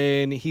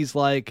 when he's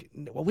like,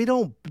 well, we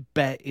don't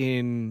bet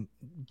in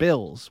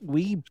bills,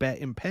 we bet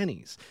in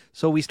pennies.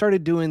 So we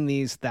started doing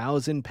these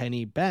 1,000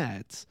 penny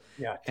bets.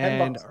 Yeah,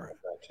 $10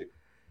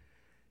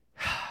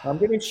 I'm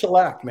getting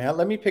shellacked, man.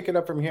 Let me pick it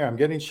up from here. I'm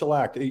getting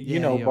shellacked. You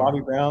know, Bobby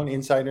Brown,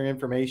 insider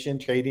information,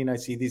 trading. I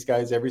see these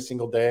guys every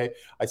single day.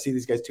 I see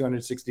these guys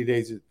 260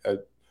 days.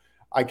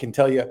 I can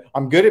tell you,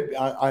 I'm good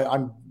at.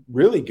 I'm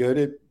really good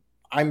at.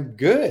 I'm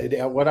good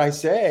at what I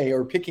say,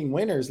 or picking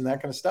winners and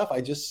that kind of stuff. I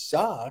just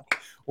suck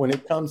when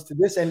it comes to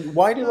this. And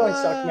why do I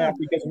suck, Matt?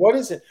 Because what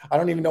is it? I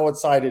don't even know what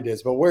side it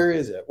is, but where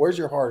is it? Where's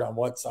your heart on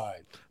what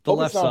side? The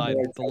left side.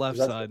 The left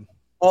side.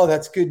 Oh,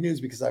 that's good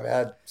news, because I've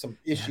had some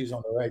issues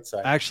on the right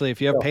side. Actually,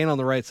 if you have pain on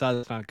the right side,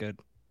 it's not good.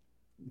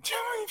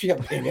 If you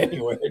have pain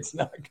anywhere, it's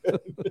not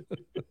good.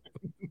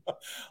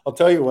 I'll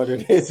tell you what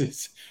it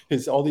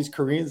is all these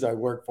Koreans I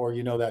work for,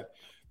 that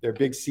their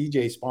big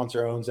CJ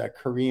sponsor owns that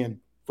Korean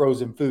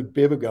frozen food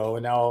Bibigo,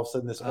 and now all of a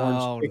sudden this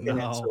orange chicken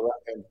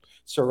and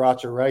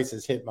sriracha rice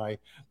has hit my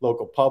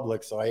local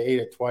Publix. So I ate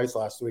it twice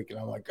last week, and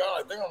I'm like,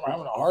 God, I think I'm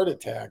having a heart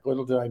attack.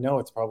 Little did I know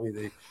it's probably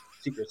the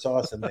secret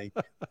sauce in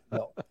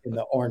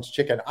the orange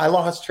chicken. I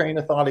lost train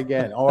of thought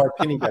again. Oh, our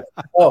penny guys.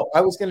 Oh,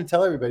 I was going to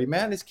tell everybody,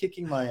 Matt is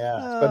kicking my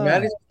ass, but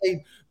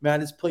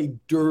Matt has played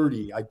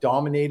dirty. I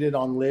dominated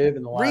on live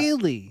in the last.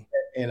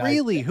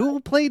 Really? Who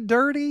played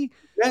dirty?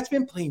 Matt's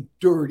been playing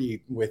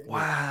dirty with me.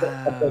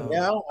 Wow. But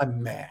now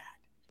I'm mad.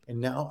 And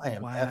now I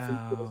am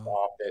effing pissed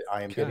off that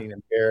I am getting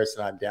embarrassed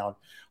and I'm down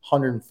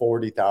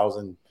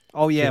 140,000.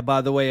 Oh, yeah. By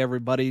the way,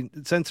 everybody,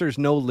 since there's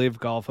no live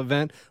golf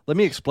event, let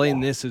me explain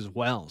this as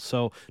well.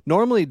 So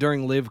normally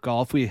during live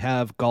golf, we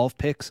have golf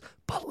picks,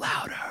 but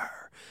louder.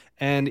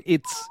 And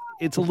it's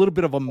a little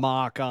bit of a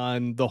mock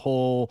on the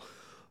whole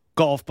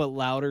golf but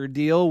louder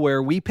deal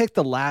where we pick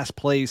the last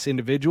place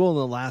individual and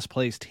the last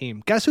place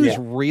team. Guess who's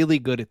really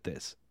good at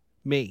this?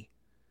 Me.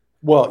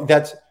 Well,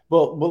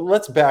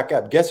 let's back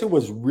up. Guess who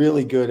was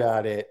really good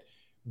at it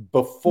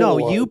before?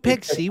 No, you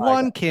picked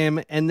Siwon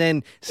Kim, and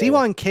then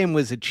Siwon Kim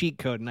was a cheat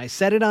code. And I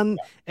said it on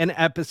an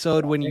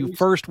episode when you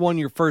first won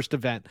your first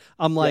event.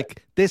 I'm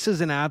like, this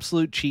is an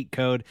absolute cheat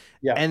code.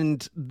 Yeah.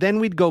 And then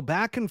we'd go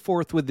back and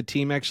forth with the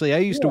team. Actually, I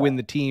used to win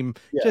the team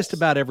just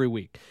about every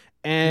week.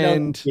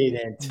 And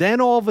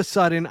then all of a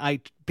sudden I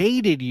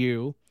baited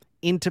you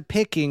into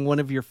picking one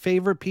of your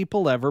favorite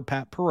people ever,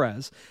 Pat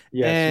Perez.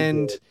 Yes,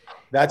 and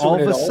that's all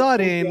of a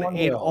sudden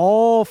it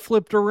all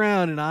flipped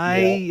around, and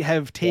I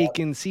have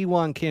taken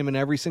Siwon Kim in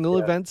every single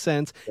event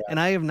since, and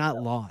I have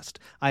not lost.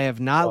 I have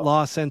not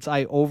lost since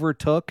I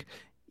overtook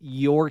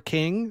your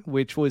king,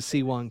 which was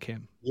Siwon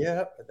Kim.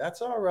 Yeah,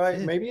 that's all right.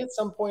 Maybe at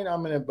some point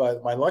I'm gonna.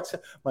 But my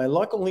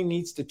luck only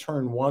needs to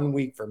turn 1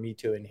 week for me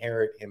to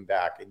inherit him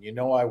back, and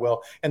I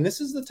will. And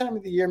this is the time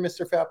of the year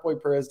Mr. Fatboy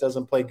Perez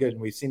doesn't play good,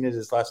 and we've seen it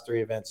his last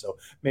 3 events. So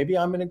maybe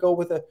I'm gonna go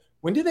with a.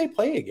 When do they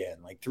play again?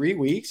 Like 3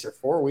 weeks or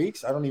 4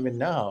 weeks? I don't even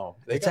know.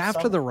 It's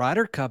after the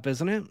Ryder Cup,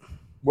 isn't it?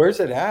 Where's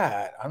it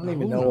at? I don't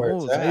even know where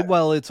it's at.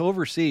 Well, it's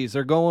overseas.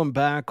 They're going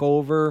back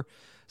over.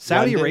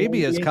 Saudi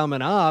Arabia is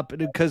coming up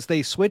because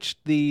they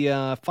switched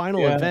the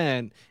final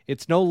event.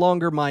 It's no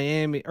longer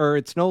Miami, or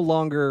it's no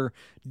longer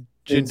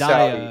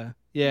Jeddah.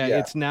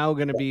 It's now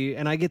going to be,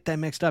 and I get that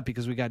mixed up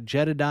because we got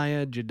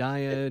Jeddah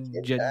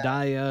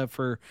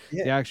for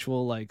the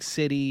actual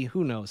city.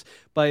 Who knows?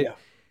 But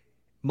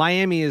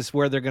Miami is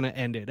where they're going to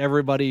end it.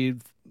 Everybody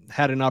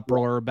had an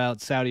uproar about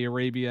Saudi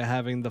Arabia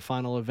having the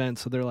final event,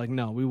 so they're like,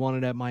 no, we want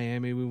it at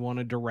Miami. We want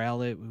to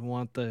derail it. We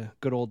want the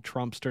good old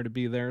Trumpster to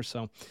be there.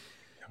 So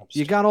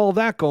you got all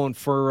that going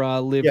for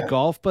live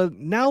golf, but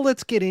now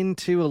let's get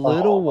into a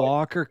little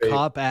Walker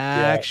Cup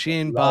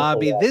action,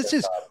 Bobby. This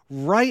is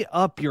right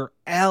up your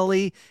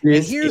alley.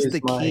 And here's the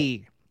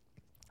key.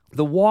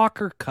 The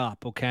Walker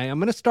Cup, okay? I'm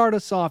going to start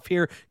us off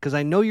here because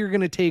I know you're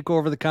going to take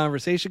over the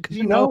conversation because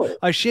you know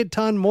a shit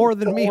ton more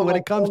than me when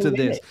it comes to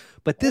this.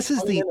 But this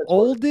is the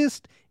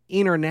oldest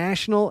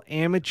international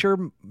amateur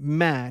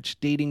match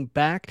dating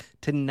back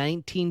to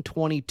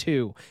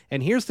 1922.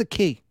 And here's the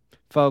key,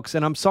 folks,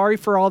 and I'm sorry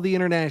for all the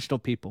international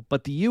people,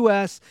 but the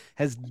U.S.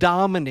 has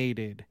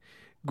dominated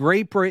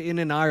Great Britain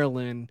and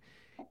Ireland,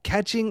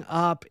 catching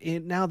up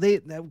in now.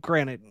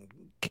 Granted,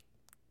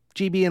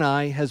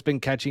 GB&I has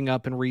been catching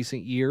up in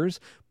recent years,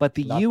 but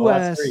the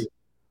U.S.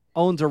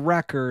 owns a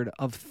record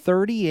of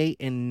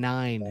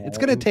 38-9. It's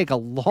going to take a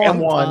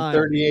long time.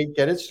 38.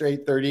 Get it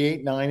straight.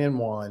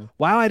 38-9-1.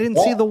 Wow, I didn't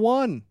see the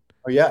one.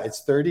 Oh yeah,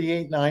 it's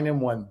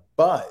 38-9-1.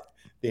 But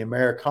the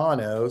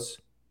Americanos.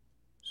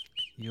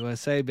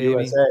 USA, baby.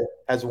 USA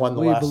has won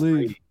the last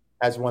three.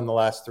 Has won the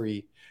last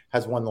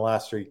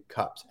three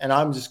cups. And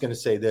I'm just going to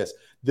say this.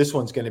 This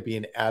one's going to be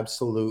an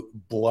absolute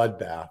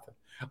bloodbath.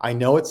 I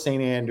know it's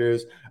St.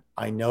 Andrews.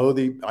 I know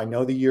the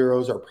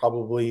Euros are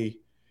probably,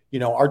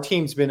 our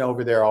team's been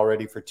over there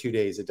already for 2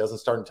 days. It doesn't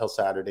start until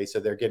Saturday. So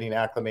they're getting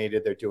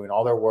acclimated. They're doing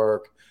all their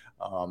work.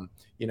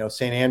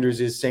 St. Andrews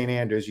is St.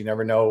 Andrews. You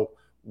never know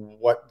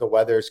what the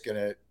weather's going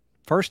to.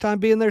 First time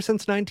being there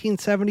since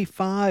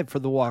 1975 for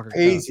the Walker Cup.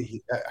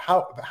 Crazy.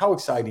 How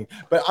exciting.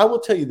 But I will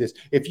tell you this.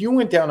 If you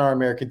went down our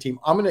American team,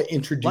 I'm going to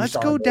introduce. Let's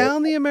go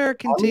down the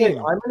American team.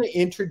 I'm going to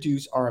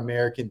introduce our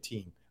American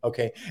team.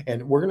 Okay.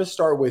 And we're going to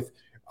start with,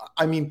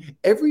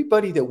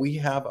 everybody that we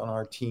have on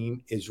our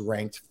team is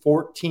ranked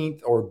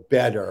 14th or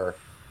better.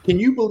 Can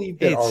you believe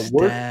that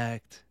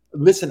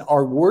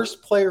our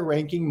worst player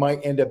ranking might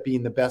end up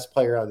being the best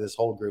player out of this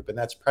whole group, and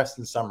that's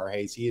Preston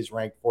Summerhays. He is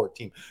ranked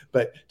 14th.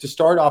 But to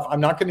start off,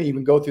 I'm not going to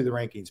even go through the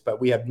rankings,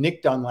 but we have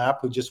Nick Dunlap,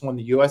 who just won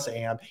the U.S.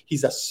 AM.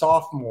 He's a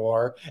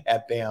sophomore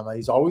at Bama.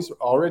 He's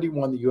already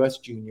won the U.S.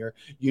 Junior.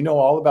 You know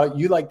all about,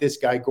 you like this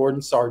guy,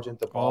 Gordon Sargent,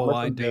 the bomber. Oh,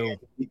 I do.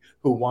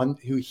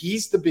 Who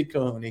he's the big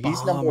kahuna.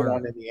 He's number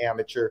one in the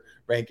amateur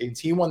rankings.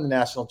 He won the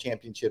national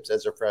championships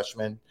as a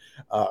freshman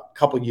a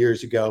couple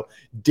years ago.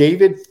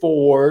 David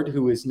Ford,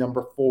 who is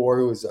number 4,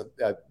 who is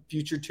a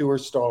future tour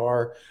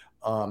star.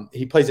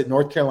 He plays at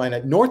North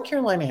Carolina. North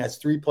Carolina has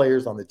 3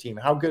 players on the team.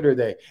 How good are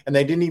they? And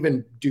they didn't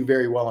even do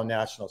very well on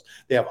nationals.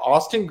 They have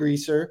Austin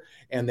Greaser,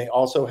 and they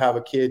also have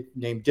a kid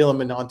named Dylan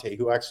Minante,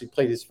 who actually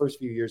played his first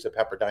few years at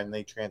Pepperdine, and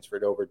they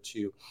transferred over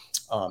to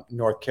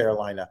North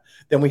Carolina.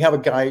 Then we have a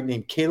guy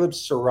named Caleb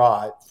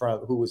Surratt,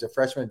 who was a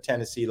freshman in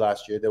Tennessee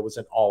last year that was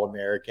an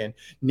All-American.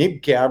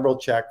 Nick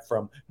Gavrilchuk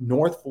from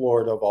North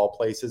Florida, of all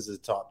places, is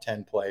a top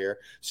 10 player.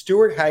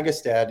 Stuart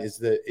Hagestad is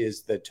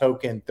the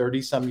token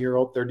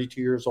 30-some-year-old,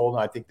 32 years old.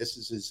 And I think this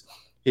is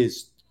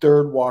his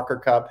 3rd Walker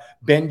Cup.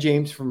 Ben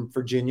James from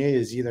Virginia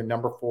is either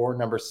number 4 or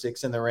number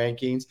 6 in the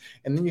rankings.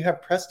 And then you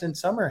have Preston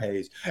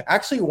Summerhays.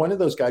 Actually, one of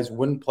those guys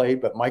wouldn't play,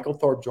 but Michael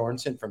Thorpe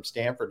Jorgensen from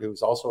Stanford,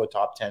 who's also a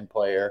top 10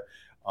 player,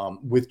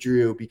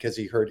 withdrew because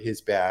he hurt his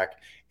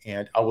back.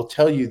 And I will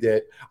tell you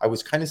that I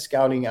was kind of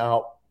scouting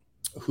out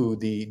who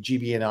the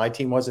GBNI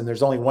team was, and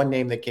there's only one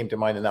name that came to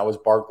mind, and that was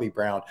Barkley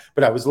Brown.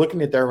 But I was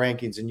looking at their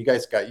rankings, and you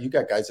got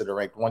guys that are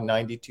ranked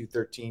 190,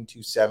 213,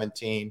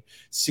 217,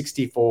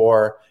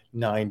 64,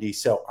 90.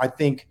 So I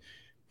think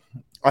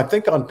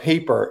on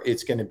paper it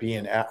should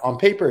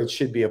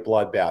be a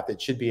bloodbath.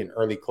 It should be an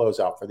early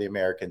closeout for the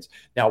Americans.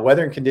 Now,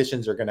 weather and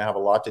conditions are going to have a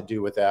lot to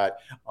do with that.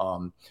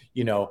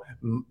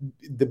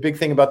 The big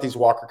thing about these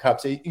Walker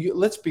Cups,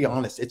 let's be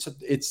honest,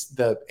 it's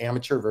the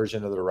amateur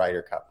version of the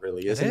Ryder Cup,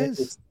 really, isn't it?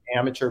 It's the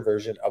amateur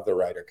version of the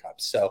Ryder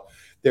Cup. So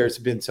there's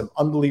been some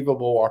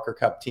unbelievable Walker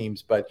Cup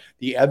teams, but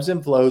the ebbs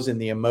and flows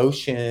and the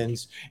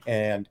emotions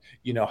and,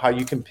 how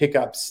you can pick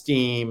up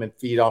steam and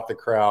feed off the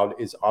crowd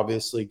is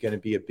obviously going to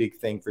be a big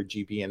thing for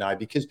GBNI,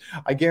 because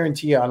I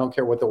guarantee you, I don't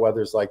care what the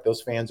weather's like,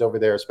 those fans over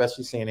there,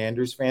 especially St.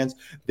 Andrews fans,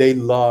 they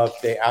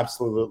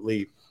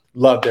absolutely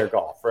love their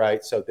golf,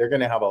 right? So they're going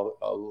to have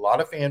a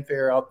lot of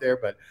fanfare out there,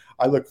 but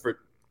I look for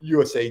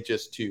USA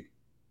just to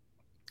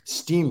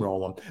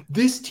steamroll them.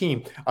 This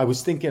team, I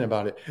was thinking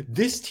about it.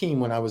 This team,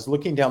 when I was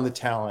looking down the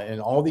talent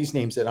and all these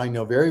names that I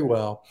know very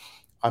well,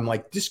 I'm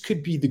like, this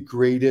could be the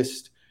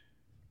greatest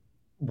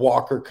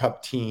Walker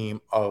Cup team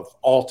of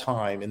all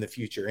time in the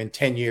future, in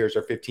 10 years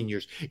or 15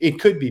 years. It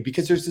could be,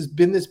 because there's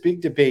been this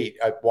big debate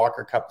at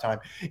Walker Cup time.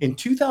 In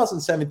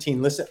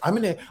 2017, listen, I'm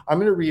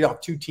gonna read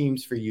off 2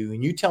 teams for you,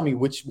 and you tell me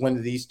which one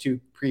of these 2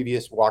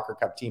 previous Walker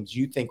Cup teams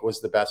you think was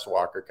the best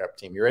Walker Cup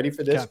team. You ready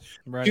for this? Yeah,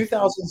 right.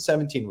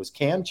 2017 was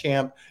Cam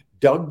Champ,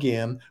 Doug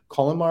Gim,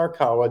 Colin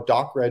Morikawa,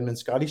 Doc Redman,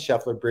 Scotty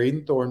Scheffler,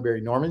 Braden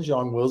Thornberry, Norman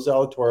Zhang, Will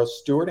Zalatoris,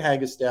 Stuart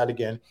Hagestad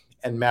again,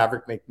 and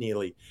Maverick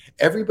McNeely.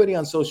 Everybody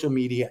on social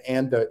media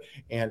and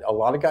a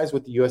lot of guys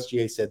with the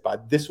USGA said,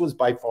 this was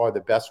by far the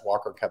best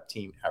Walker Cup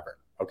team ever.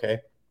 Okay.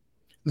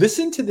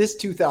 Listen to this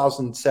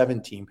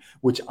 2007 team,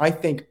 which I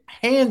think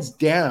hands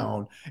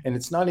down, and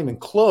it's not even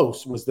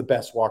close, was the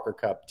best Walker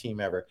Cup team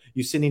ever.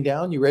 You sitting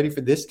down? You ready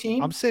for this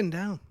team? I'm sitting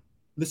down.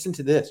 Listen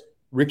to this.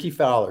 Ricky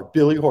Fowler,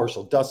 Billy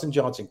Horschel, Dustin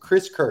Johnson,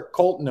 Chris Kirk,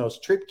 Colton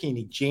Knost, Trip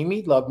Keeney,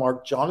 Jamie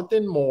Lovemark,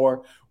 Jonathan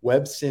Moore,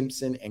 Webb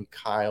Simpson, and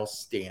Kyle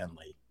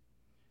Stanley.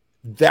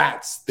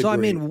 That's the I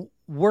mean,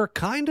 we're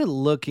kind of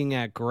looking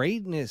at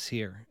greatness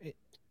here.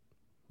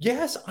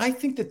 Yes, I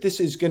think that this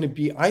is going to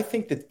be, I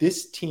think that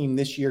this team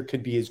this year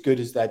could be as good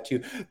as that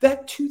too.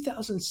 That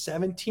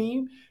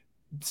 2017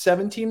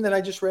 that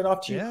I just read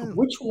off to you,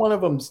 which one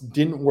of them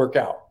didn't work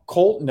out?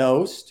 Colt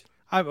Knost.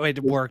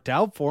 It worked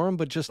out for him,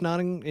 but just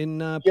not in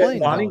playing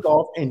not in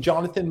golf. And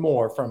Jonathan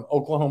Moore from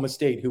Oklahoma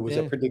State, who was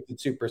a predicted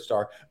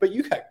superstar. But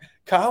you got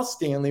Kyle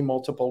Stanley,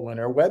 multiple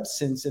winner, Webb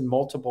Simpson,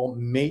 multiple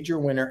major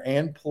winner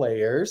and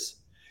players,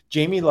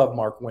 Jamie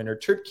Lovemark winner,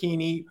 Trip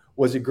Keeney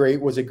was a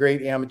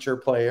great amateur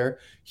player.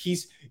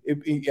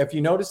 If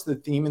you notice the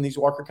theme in these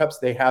Walker Cups,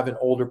 they have an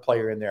older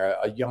player in there,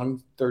 a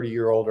young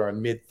 30-year-old or a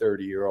mid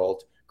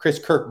 30-year-old. Chris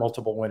Kirk,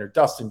 multiple winner.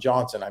 Dustin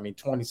Johnson,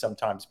 20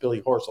 sometimes.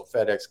 Billy Horschel,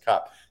 FedEx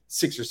Cup,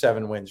 6 or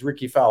 7 wins.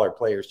 Ricky Fowler,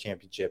 Players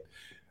Championship.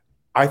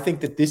 I think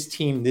that this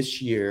team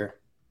this year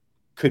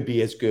could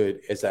be as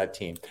good as that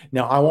team.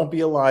 Now, I won't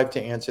be alive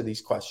to answer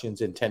these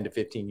questions in 10 to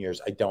 15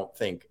 years, I don't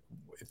think,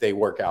 if they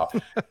work out.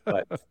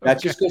 But that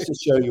just goes to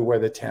show you where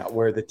the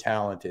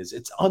talent is.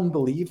 It's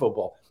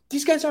unbelievable.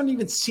 These guys aren't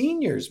even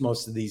seniors,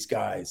 most of these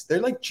guys.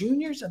 They're like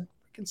juniors and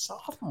freaking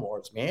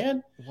sophomores,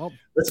 man. Well,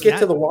 let's get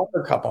to the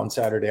Walker Cup on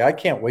Saturday. I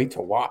can't wait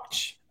to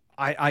watch.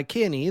 I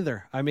can't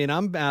either. I mean,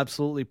 I'm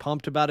absolutely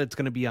pumped about it. It's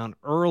going to be on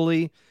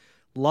early.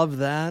 Love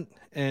that.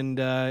 And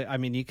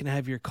you can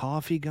have your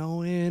coffee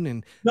going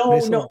and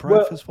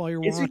breakfast while you're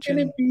watching.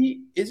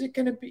 Is it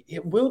going to be?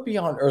 It will be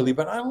on early,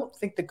 but I don't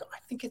think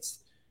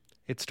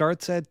it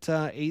starts at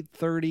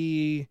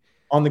 8:30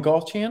 on the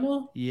Golf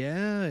Channel.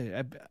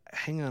 Yeah,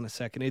 hang on a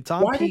second. It's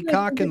on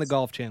Peacock and the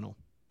Golf Channel.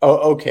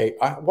 Oh, okay.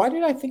 Why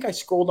did I think I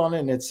scrolled on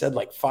it and it said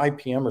like 5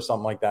 p.m. or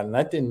something like that? And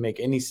that didn't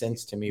make any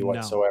sense to me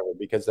whatsoever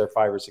because they're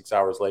 5 or 6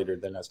 hours later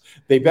than us.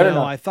 They better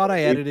not. I thought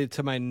I added it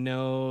to my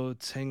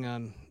notes. Hang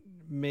on.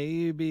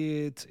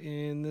 Maybe it's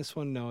in this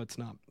one. No, it's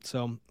not.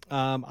 So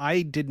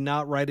I did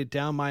not write it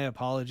down. My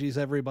apologies,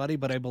 everybody,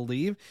 but I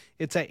believe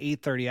it's at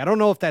 8:30. I don't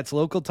know if that's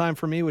local time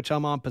for me, which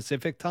I'm on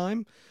Pacific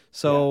time.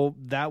 So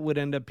that would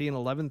end up being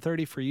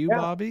 11:30 for you,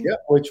 Bobby. Yeah,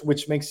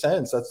 which makes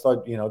sense. That's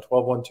like 12,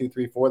 1, 2,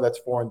 3, 4. That's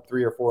 4 and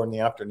 3 or 4 in the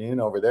afternoon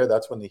over there.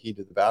 That's when the heat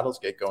of the battles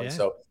get going. Yeah.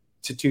 So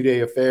it's a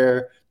 2-day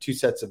affair, 2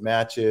 sets of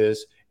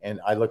matches,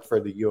 and I look for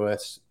the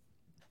U.S.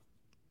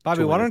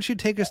 Bobby, why don't you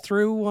take us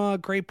through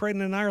Great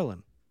Britain and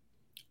Ireland?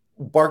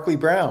 Barkley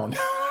Brown.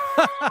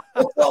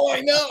 That's all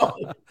I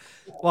know.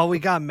 Well, we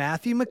got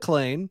Matthew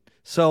McLean.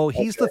 So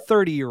he's the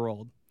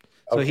 30-year-old.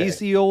 So he's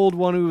the old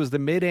one who was the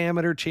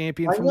mid-amateur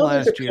champion from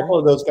last year. A couple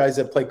of those guys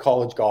that play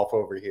college golf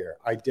over here.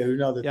 I do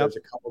know that there's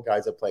a couple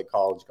guys that play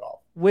college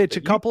golf. Which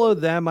a couple of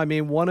them, I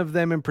mean, one of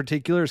them in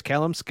particular is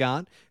Callum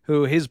Scott,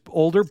 who his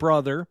older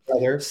brother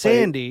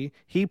Sandy,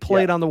 he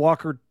played on the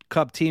Walker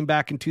Cup team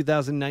back in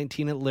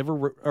 2019 at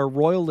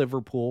Royal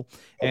Liverpool,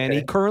 and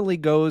he currently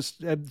goes.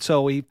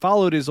 So he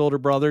followed his older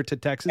brother to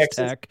Texas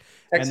Tech,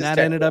 and that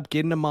ended up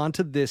getting him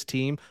onto this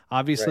team.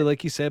 Obviously,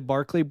 like you said,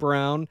 Barkley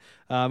Brown,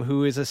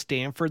 who is a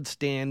Stanford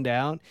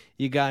standout.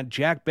 You got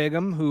Jack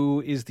Bigham,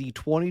 who is the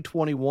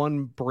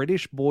 2021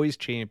 British Boys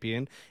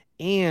Champion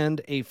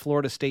and a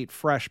Florida State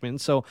freshman.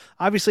 So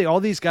obviously,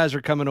 all these guys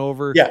are coming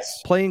over,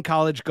 playing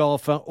college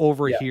golf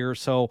over here.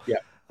 So.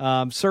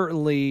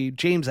 Certainly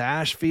James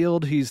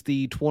Ashfield, he's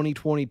the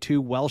 2022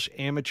 Welsh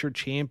Amateur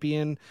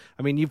Champion.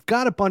 I mean, you've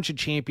got a bunch of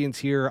champions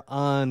here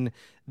on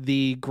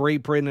the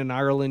Great Britain and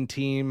Ireland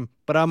team,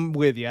 but I'm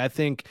with you. I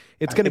think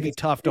it's going to be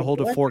tough to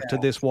hold a fork to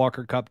this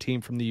Walker Cup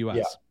team from the U.S.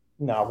 Yeah.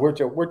 No,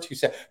 we're too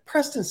sad.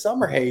 Preston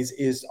Summerhays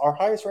is our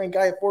highest ranked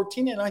guy at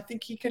 14, and I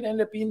think he could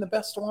end up being the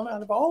best one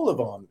out of all of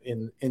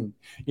them in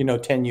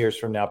 10 years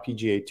from now,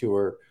 PGA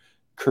Tour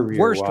career.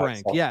 Worst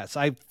ranked, yes.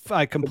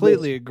 I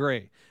completely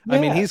agree. Yes. I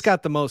mean, he's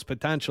got the most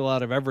potential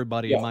out of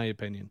everybody, in my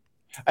opinion.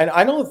 And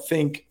I don't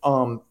think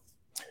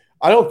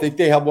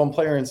they have one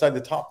player inside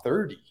the top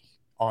 30.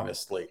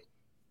 Honestly,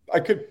 I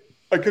could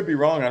be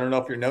wrong. I don't know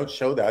if your notes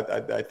show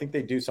that. I think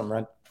they do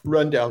some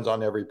rundowns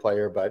on every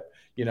player, but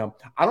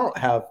I don't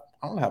have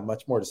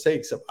much more to say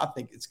except I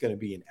think it's going to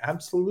be an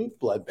absolute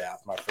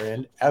bloodbath, my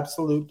friend.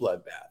 Absolute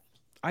bloodbath.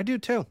 I do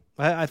too.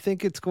 I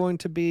think it's going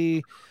to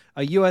be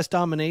a U.S.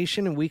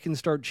 domination, and we can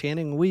start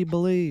chanting, "We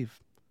believe."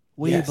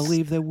 We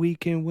believe that we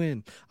can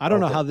win. I don't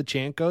know how the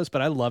chant goes,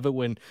 but I love it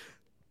when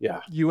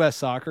U.S.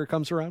 soccer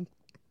comes around.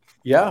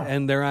 Yeah.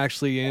 And they're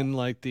actually in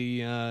like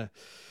the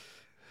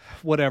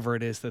whatever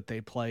it is that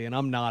they play. And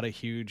I'm not a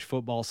huge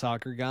football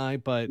soccer guy,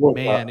 but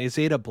is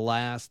it a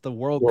blast? The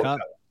World Cup.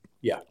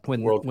 Yeah.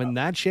 When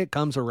that shit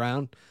comes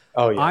around,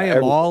 I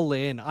am all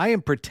in. I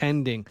am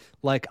pretending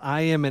like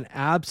I am an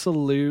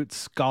absolute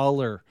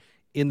scholar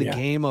in the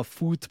game of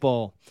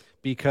football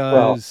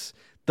because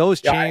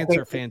those chants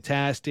are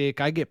fantastic.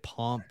 I get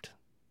pumped.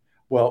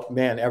 Well,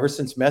 man, ever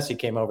since Messi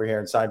came over here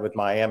and signed with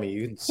Miami,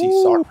 you can see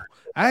soccer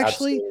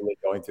actually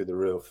going through the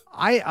roof.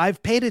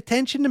 I've paid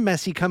attention to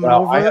Messi coming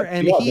over,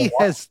 and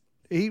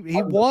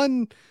he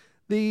won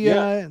the.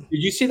 Did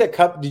you see the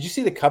cup? Did you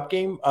see the cup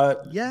game?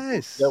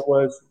 Yes, that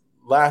was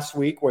last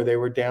week where they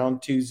were down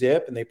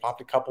 2-0 and they popped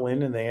a couple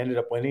in and they ended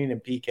up winning in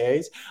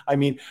PKs. I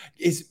mean,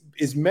 is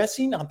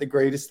Messi not the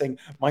greatest thing?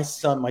 My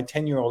son, my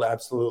 10-year-old,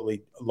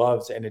 absolutely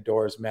loves and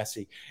adores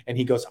Messi, and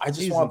he goes, "I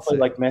just want to play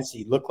like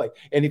Messi, look like."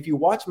 And if you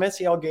watch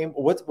Messi all game,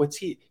 what's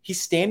he?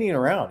 He's standing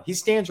around. He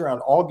stands around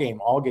all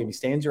game. He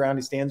stands around,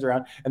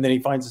 and then he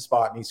finds a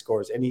spot and he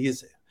scores. And he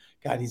is.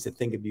 God, he's a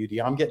thing of beauty.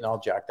 I'm getting all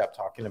jacked up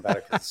talking about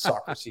it because it's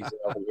soccer season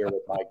over here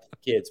with my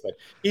kids, but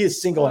he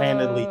is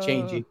single-handedly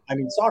changing. I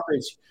mean, soccer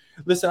is.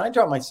 Listen, I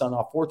drop my son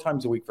off 4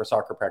 times a week for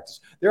soccer practice.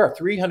 There are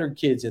 300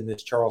 kids in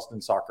this Charleston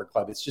Soccer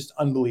Club. It's just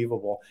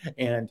unbelievable.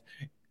 And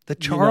the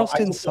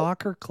Charleston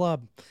Soccer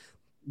Club.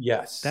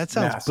 Yes. That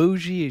sounds massive.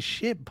 Bougie as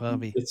shit,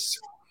 Bubby. It's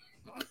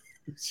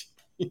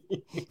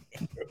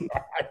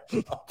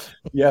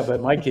yeah,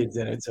 but my kid's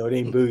in it, so it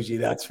ain't bougie,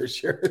 that's for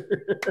sure.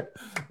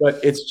 But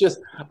it's just,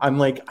 I'm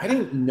like, I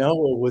didn't know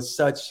it was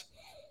such.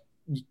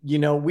 We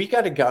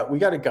got a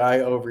guy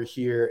over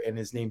here, and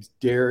his name's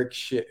Derek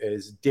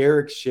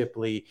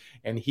Shipley,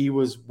 and he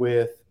was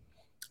with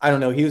a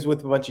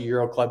bunch of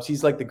Euro clubs.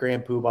 He's like the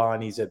Grand Poobah,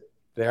 and he's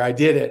there. I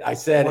did it. I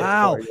said it.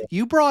 Wow,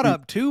 you brought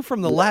up 2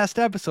 from the last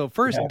episode.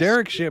 First,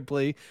 Derek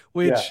Shipley,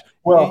 which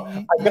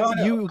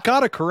you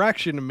got a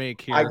correction to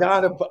make here. I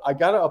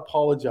gotta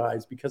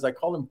apologize because I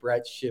called him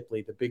Brett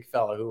Shipley, the big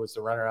fella who was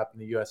the runner-up in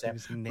the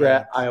USM.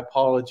 Brett, I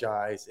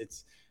apologize.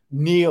 It's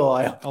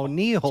Neil.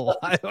 Neil.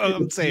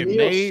 I'm saying Neil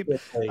Nate.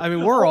 Shipley. I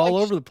mean, we're all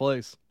over the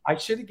place. I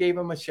should have gave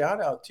him a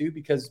shout out too,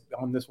 because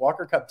on this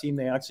Walker Cup team,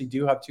 they actually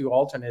do have 2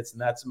 alternates,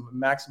 and that's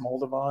Max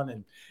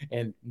Moldovan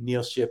and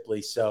Neil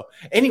Shipley. So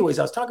anyways,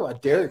 I was talking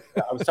about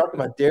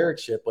Derek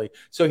Shipley.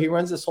 So he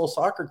runs this whole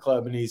soccer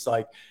club, and he's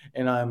like,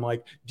 and I'm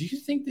like, do you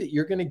think that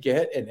you're going to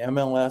get an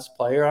MLS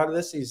player out of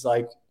this? He's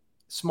like,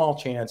 small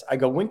chance. I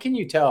go, when can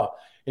you tell?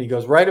 And he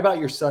goes, right about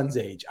your son's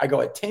age. I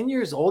go, at 10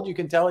 years old, you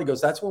can tell. He goes,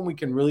 that's when we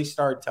can really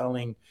start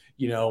telling,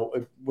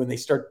 when they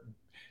start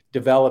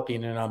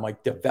developing. And I'm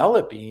like,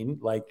 developing?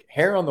 Like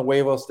hair on the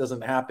huevos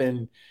doesn't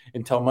happen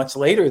until much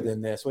later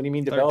than this. What do you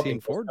mean developing?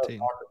 14.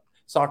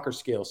 Soccer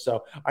skills.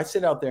 So I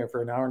sit out there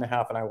for an hour and a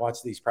half and I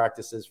watch these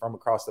practices from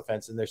across the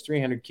fence, and there's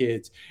 300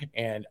 kids,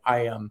 and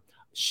I am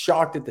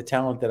shocked at the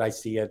talent that I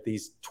see at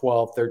these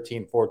 12,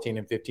 13, 14,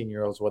 and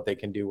 15-year-olds, what they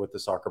can do with the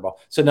soccer ball.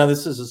 So now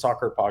this is a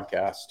soccer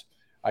podcast,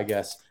 I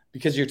guess,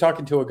 because you're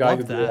talking to a guy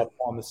who grew up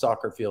on the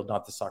soccer field,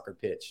 not the soccer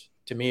pitch.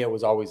 To me, it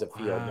was always a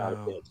field, not a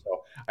pitch.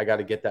 So I got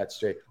to get that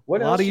straight. A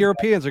lot of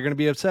Europeans are going to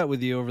be upset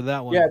with you over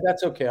that one. Yeah,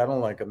 that's okay. I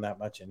don't like them that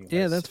much anyway.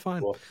 Yeah, that's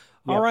fine. Cool.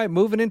 All right,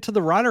 moving into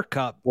the Ryder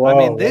Cup. Whoa, I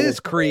mean, this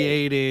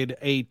created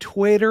a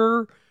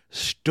Twitter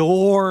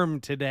storm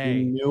today.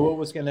 You knew it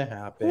was going to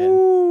happen.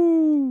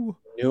 Ooh.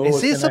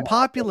 Is this a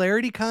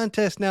popularity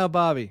contest now,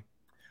 Bobby?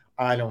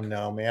 I don't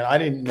know, man. I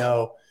didn't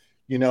know.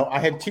 You know, I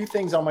had two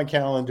things on my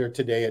calendar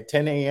today. At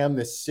 10 a.m.,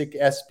 the sick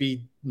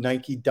SB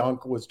Nike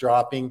Dunk was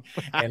dropping.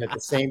 And at the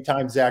same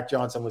time, Zach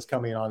Johnson was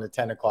coming on at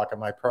 10 o'clock.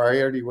 And my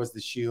priority was the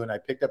shoe. And I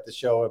picked up the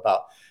show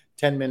about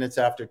 10 minutes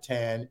after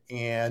 10.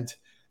 And,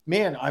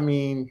 man, I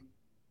mean,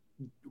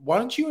 why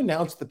don't you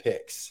announce the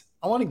picks?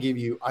 I want to give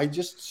you – I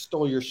just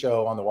stole your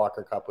show on the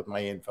Walker Cup with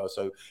my info.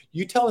 So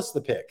you tell us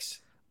the picks.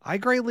 I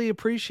greatly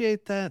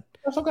appreciate that.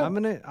 That's okay. I'm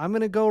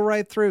gonna go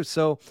right through.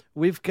 So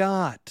we've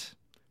got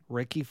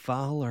Ricky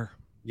Fowler.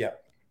 Yeah.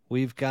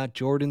 We've got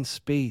Jordan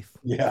Spieth.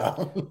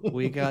 Yeah.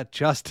 We got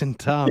Justin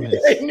Thomas.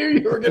 I knew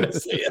you were going to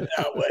say it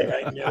that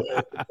way. I knew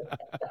it.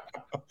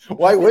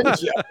 Why wouldn't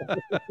you?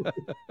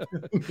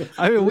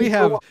 I mean, we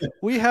have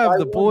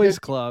the boys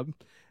club.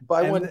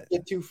 Buy one,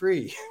 get two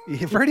free.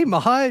 Pretty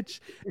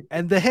much.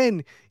 And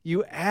then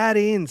you add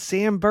in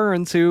Sam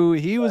Burns, who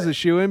he was a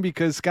shoo-in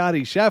because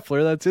Scotty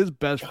Scheffler, that's his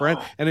best friend.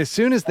 And as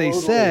soon as they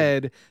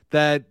said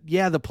that,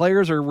 yeah, the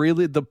players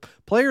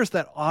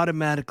that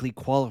automatically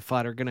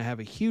qualified are going to have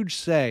a huge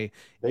say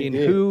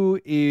who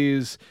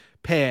is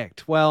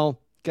picked. Well,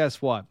 guess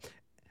what?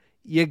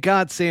 You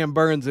got Sam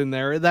Burns in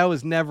there. That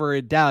was never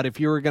a doubt. If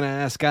you were going to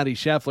ask Scotty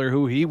Scheffler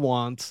who he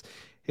wants,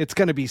 it's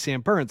going to be Sam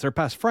Burns. They're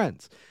best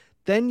friends.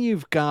 Then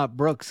you've got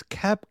Brooks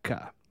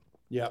Koepka.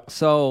 Yeah.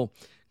 So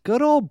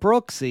good old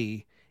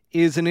Brooksy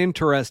is an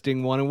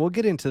interesting one, and we'll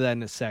get into that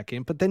in a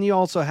second. But then you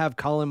also have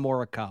Colin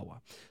Morikawa.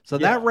 So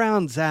that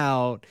rounds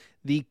out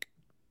the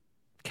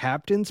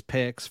captain's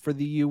picks for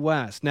the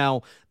U.S.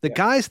 Now, the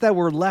guys that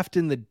were left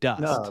in the dust.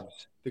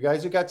 Snubs. The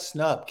guys who got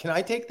snubbed. Can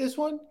I take this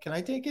one? Can I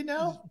take it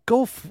now?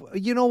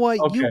 You know what?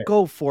 Okay. You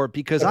go for it,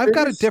 because I've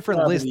got a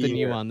different list than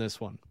you on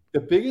this one. The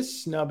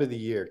biggest snub of the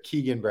year,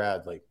 Keegan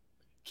Bradley.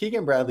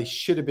 Keegan Bradley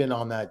should have been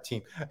on that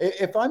team.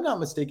 If I'm not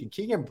mistaken,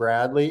 Keegan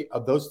Bradley,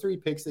 of those three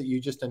picks that you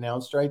just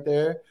announced right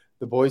there,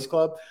 the boys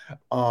club,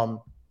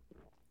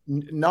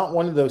 not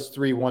one of those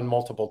three won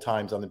multiple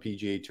times on the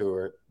PGA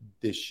Tour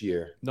this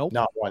year. Nope.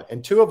 Not one.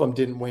 And two of them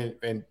didn't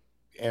win.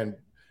 And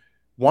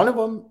one of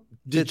them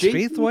 – Did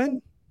Spieth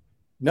win?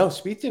 No,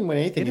 Spieth didn't win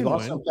anything. He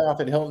lost some playoff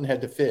at Hilton Head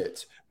to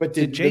Fitz. But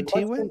did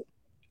JT win?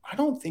 I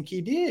don't think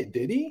he did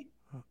he?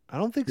 I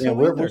don't think so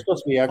either. We're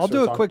supposed to be experts.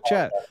 I'll do a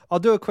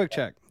quick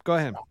check. Go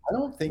ahead. I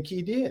don't think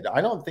he did. I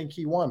don't think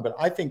he won. But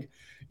I think,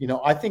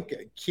 I think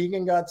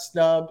Keegan got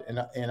snubbed, and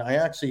I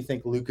actually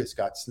think Lucas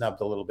got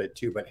snubbed a little bit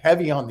too. But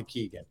heavy on the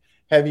Keegan.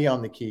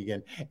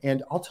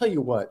 And I'll tell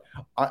you what,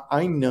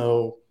 I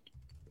know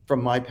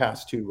from my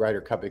past two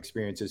Ryder Cup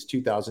experiences,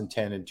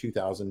 2010 and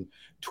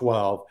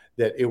 2012,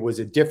 that it was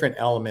a different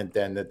element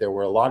then, that there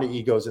were a lot of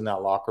egos in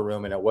that locker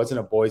room, and it wasn't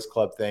a boys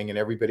club thing. And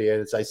everybody,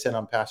 as I said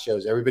on past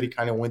shows, everybody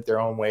kind of went their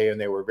own way, and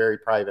they were very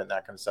private and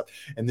that kind of stuff.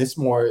 And this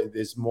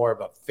is more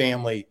of a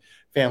family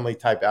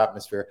type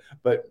atmosphere.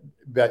 But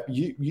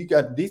you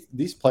got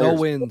these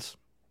players.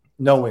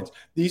 No wins.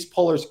 These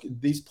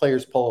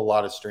players pull a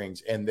lot of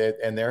strings, and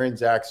they're in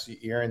Zach's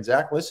ear, and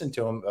Zach listened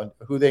to them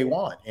who they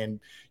want. And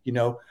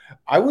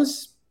I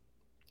was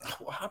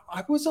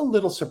a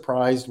little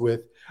surprised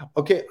with.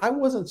 Okay, I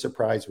wasn't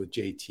surprised with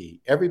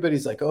JT.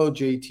 Everybody's like, "Oh,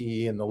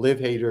 JT," and the live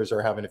haters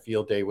are having a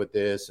field day with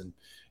this, and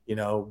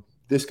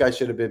this guy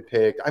should have been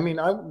picked. I mean,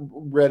 I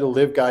read a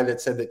live guy that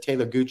said that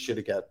Taylor Gooch should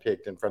have got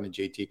picked in front of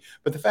JT.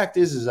 But the fact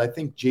is I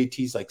think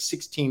JT's like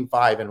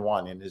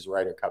 16-5-1 in his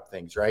Ryder Cup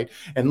things, right?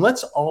 And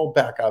let's all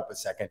back up a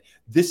second.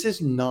 This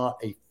is not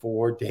a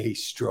 4-day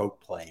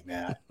stroke play,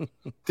 Matt.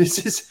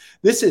 This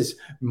is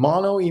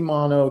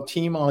mano-a-mano,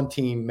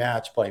 team-on-team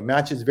match play.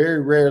 Matches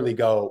very rarely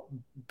go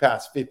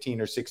past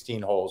 15 or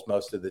 16 holes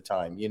most of the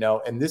time,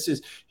 and this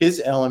is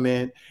his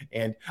element.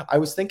 And I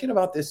was thinking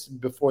about this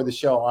before the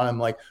show. I'm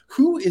like,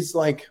 who is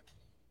like,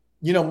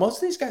 most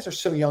of these guys are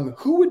so young.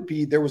 Who would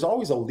be, there was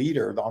always a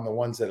leader on the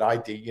ones that I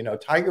did,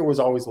 Tiger was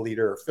always a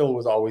leader, or Phil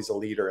was always a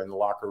leader in the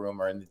locker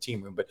room or in the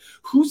team room, but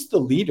who's the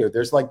leader?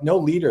 There's like no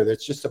leader.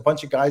 There's just a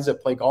bunch of guys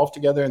that play golf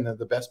together, and they're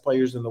the best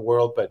players in the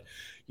world. But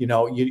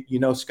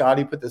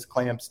Scotty put this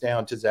clamps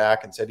down to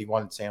Zach and said he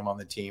wanted Sam on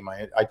the team.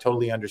 I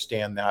totally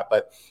understand that,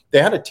 but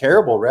they had a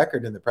terrible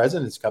record in the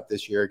President's Cup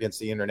this year against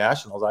the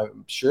Internationals.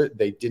 I'm sure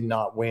they did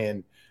not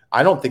win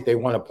I don't think they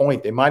won a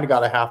point. They might have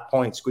got a half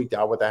point, squeaked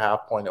out with a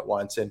half point at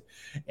once. And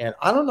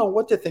I don't know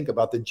what to think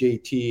about the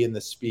JT and the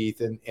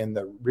Spieth and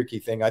the Ricky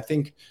thing. I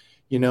think,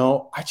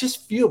 I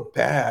just feel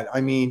bad.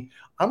 I mean,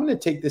 I'm going to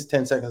take this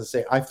 10 seconds to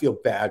say I feel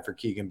bad for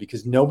Keegan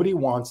because nobody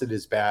wants it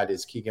as bad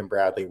as Keegan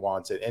Bradley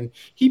wants it. And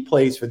he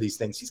plays for these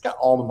things. He's got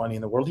all the money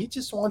in the world. He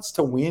just wants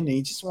to win. And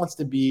he just wants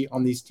to be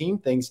on these team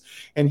things.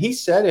 And he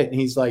said it. And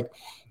he's like,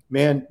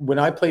 man, when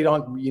I played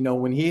on,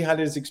 when he had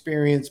his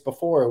experience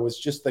before, it was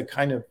just the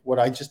kind of what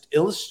I just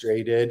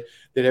illustrated,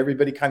 that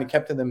everybody kind of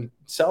kept to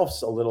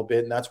themselves a little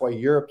bit. And that's why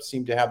Europe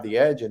seemed to have the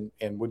edge and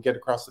would get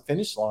across the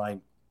finish line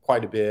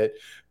quite a bit.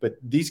 But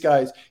these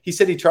guys, he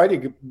said he tried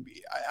to,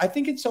 I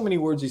think in so many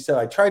words, he said,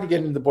 I tried to get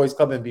into the boys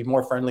club and be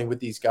more friendly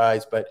with these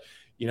guys, but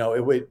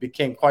it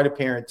became quite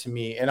apparent to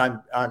me, and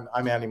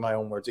I'm adding my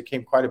own words. It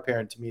became quite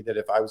apparent to me that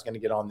if I was going to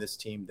get on this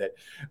team, that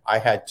I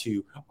had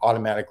to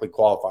automatically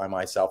qualify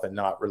myself and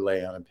not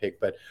rely on a pick.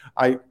 But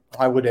I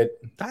would have.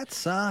 That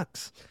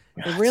sucks.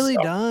 It really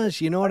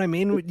does. You know what I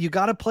mean? You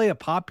got to play a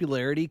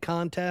popularity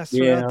contest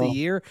throughout the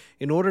year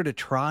in order to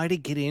try to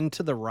get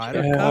into the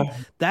Ryder Cup.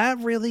 That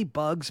really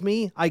bugs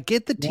me. I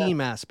get the team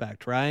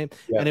aspect, right?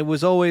 Yeah. And it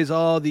was always,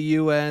 the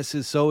U.S.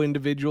 is so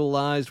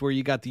individualized where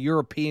you got the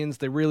Europeans.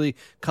 They really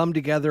come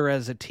together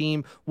as a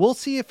team. We'll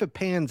see if it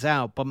pans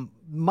out. But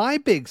my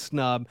big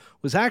snub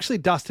was actually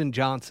Dustin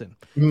Johnson.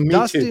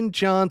 Dustin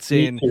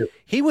Johnson,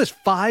 he was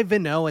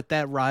 5-0 at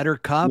that Ryder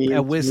Cup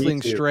at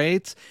Whistling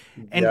Straits.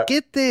 And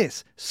get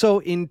this. So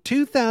in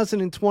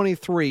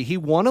 2023, he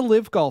won a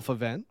live golf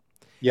event.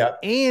 Yeah.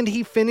 And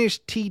he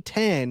finished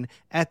T10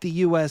 at the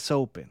U.S.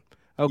 Open.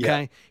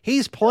 Okay.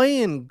 He's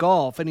playing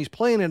golf and he's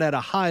playing it at a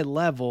high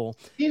level.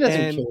 He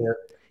doesn't care.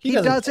 He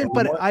doesn't,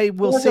 but I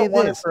will say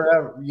this.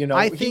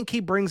 I think he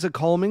brings a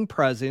calming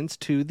presence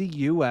to the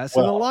U.S.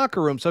 in the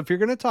locker room. So if you're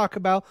going to talk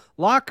about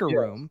locker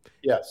room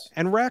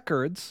and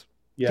records,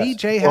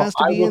 DJ has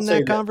to be in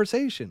that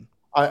conversation.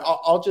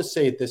 I'll just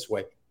say it this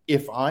way.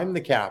 If I'm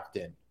the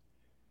captain,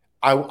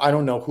 I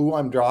don't know who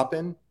I'm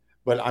dropping,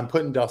 but I'm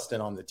putting Dustin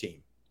on the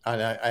team.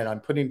 And I'm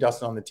putting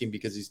Dustin on the team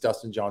because he's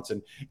Dustin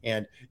Johnson.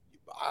 And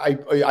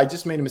I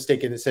just made a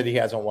mistake and it said he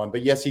hasn't won,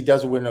 but yes, he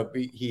does win.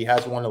 He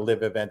has won a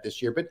live event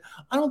this year, but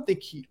I don't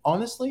think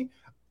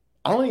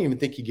I don't even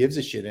think he gives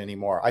a shit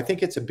anymore. I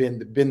think it's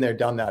been there,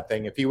 done that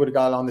thing. If he would have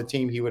got on the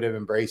team, he would have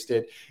embraced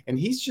it. And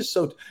he's just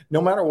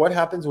no matter what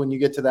happens when you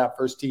get to that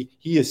first tee,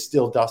 he is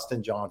still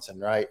Dustin Johnson,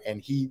 right?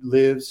 And he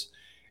lives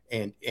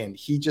and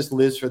he just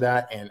lives for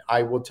that. And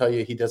I will tell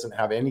you, he doesn't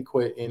have any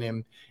quit in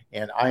him.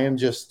 And I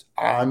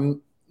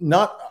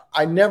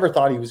never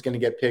thought he was going to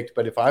get picked,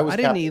 but if I was, I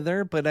didn't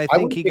either, but I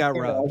think he got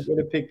robbed. I would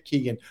have picked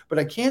Keegan, but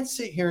I can't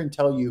sit here and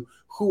tell you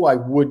who I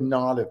would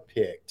not have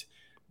picked.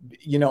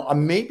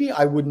 Maybe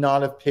I would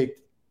not have picked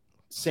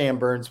Sam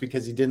Burns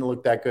because he didn't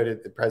look that good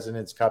at the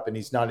President's Cup and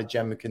he's not a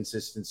gem of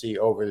consistency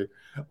over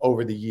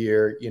the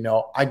year.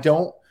 I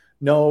don't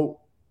know.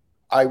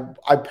 I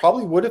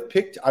probably would have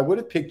picked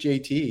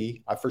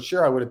JT. For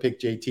sure I would have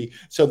picked JT.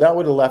 So that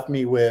would have left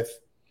me with,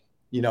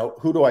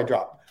 who do I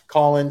drop?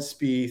 Colin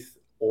Spieth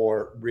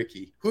or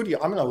Ricky? I'm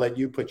going to let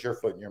you put your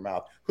foot in your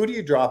mouth. Who do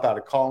you drop out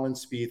of Colin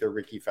Spieth or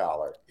Ricky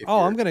Fowler?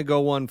 I'm going to go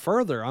one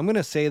further. I'm going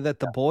to say that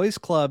the boys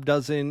club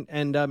doesn't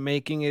end up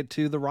making it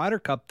to the Ryder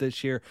Cup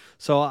this year.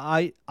 So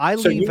I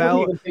leave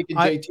out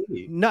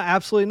JT. No,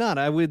 absolutely not.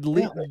 I would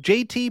leave.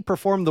 JT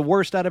performed the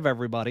worst out of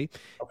everybody.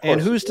 And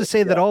who's to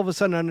say that all of a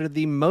sudden under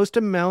the most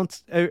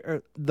amount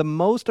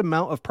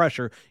of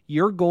pressure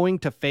you're going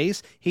to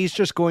face, he's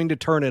just going to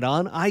turn it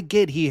on. I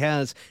get he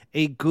has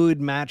a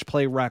good match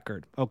play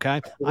record.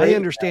 Okay. I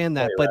understand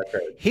that, but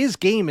his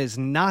game is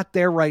not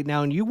there right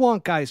now. And you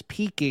want guys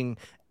peaking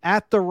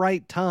at the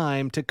right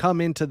time to come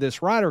into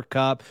this Ryder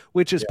Cup,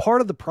 which is part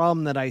of the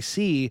problem that I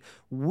see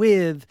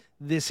with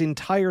this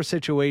entire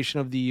situation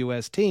of the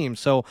U.S. team.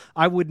 So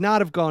I would not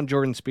have gone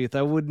Jordan Spieth.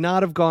 I would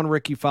not have gone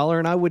Ricky Fowler,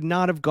 and I would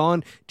not have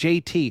gone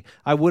JT.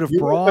 I would have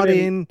brought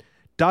in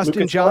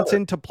Dustin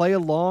Johnson to play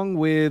along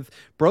with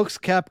Brooks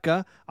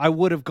Koepka. I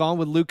would have gone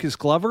with Lucas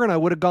Glover, and I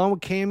would have gone with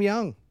Cam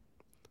Young.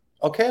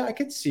 Okay, I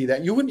could see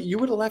that. You would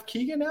have left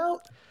Keegan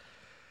out?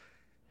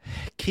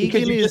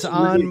 Keegan's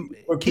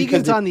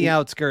on the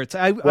outskirts.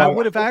 I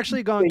would have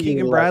actually gone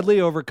Keegan Bradley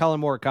over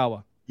Colin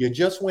Morikawa. You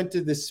just went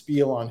to the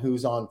spiel on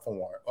who's on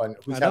form, on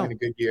who's having a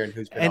good year and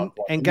who's been on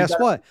form. And guess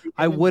what?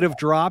 I would have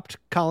dropped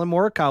Colin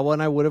Morikawa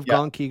and I would have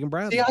gone Keegan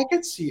Bradley.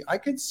 See, I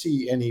could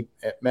see any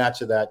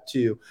match of that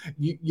too.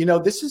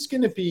 This is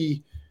going to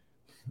be,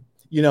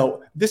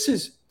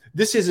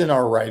 this isn't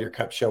our Ryder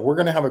Cup show. We're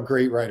going to have a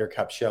great Ryder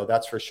Cup show,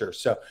 that's for sure.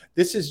 So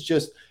this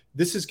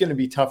is going to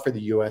be tough for the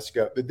U.S.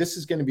 This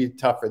is going to be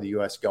tough for the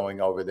U.S.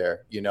 going over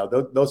there.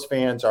 Those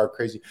fans are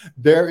crazy.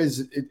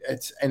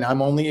 And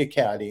I'm only a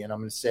caddy, and I'm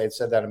going to say I've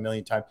said that a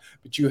million times,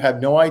 but you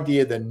have no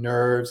idea the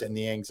nerves and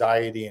the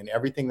anxiety and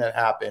everything that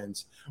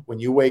happens when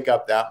you wake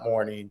up that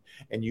morning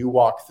and you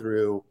walk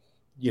through,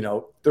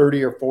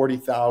 30 or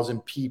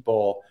 40,000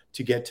 people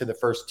to get to the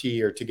first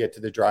tee or to get to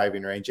the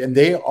driving range. And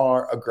they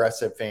are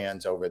aggressive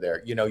fans over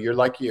there. You know, you're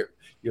like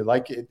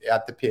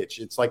at the pitch.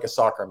 It's like a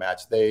soccer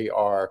match. They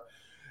are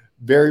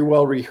very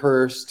well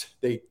rehearsed.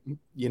 They,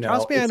 you know,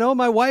 trust me, I know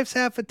my wife's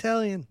half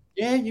Italian.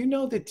 Yeah, you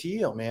know the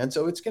deal, man.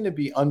 So it's going to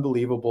be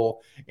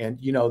unbelievable.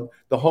 And, you know,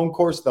 the home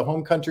course, the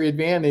home country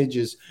advantage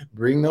is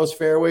bring those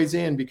fairways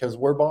in because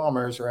we're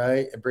bombers,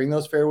 right? And bring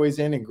those fairways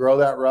in and grow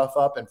that rough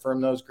up and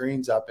firm those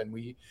greens up. And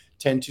we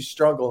tend to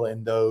struggle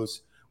in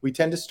those. We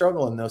tend to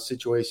struggle in those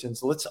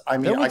situations.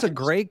 There was a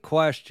great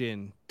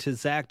question to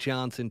Zach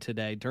Johnson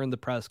today during the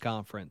press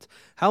conference.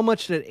 How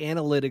much did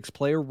analytics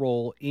play a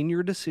role in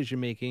your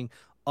decision-making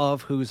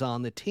of who's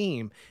on the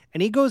team?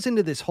 And he goes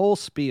into this whole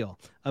spiel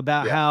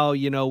about how,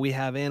 you know, we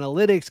have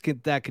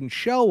analytics that can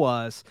show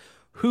us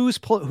who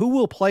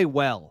will play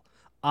well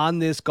on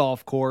this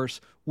golf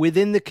course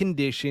within the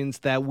conditions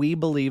that we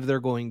believe they're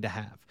going to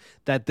have,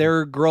 that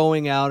they're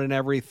growing out and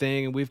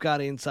everything. And we've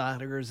got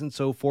insiders and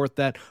so forth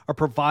that are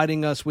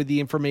providing us with the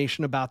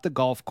information about the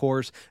golf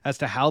course as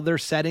to how they're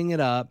setting it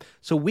up.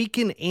 So we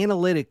can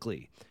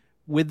analytically,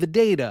 with the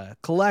data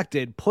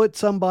collected, put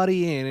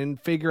somebody in and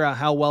figure out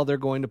how well they're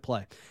going to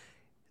play.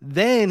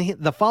 Then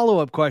the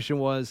follow-up question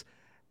was,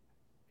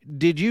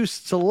 did you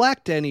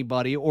select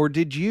anybody or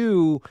did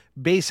you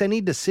base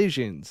any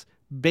decisions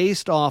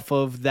based off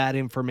of that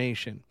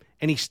information?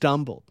 And he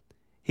stumbled.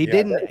 He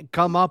didn't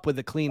come up with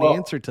a clean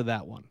answer to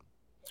that one.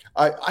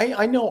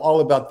 I know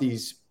all about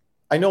these.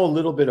 I know a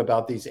little bit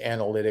about these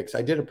analytics.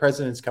 I did a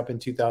President's Cup in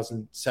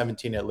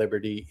 2017 at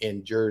Liberty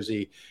in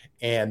Jersey,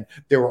 and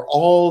there were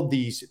all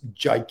these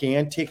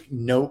gigantic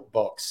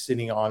notebooks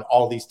sitting on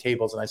all these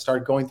tables. And I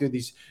started going through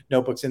these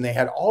notebooks, and they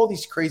had all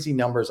these crazy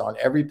numbers on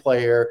every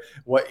player,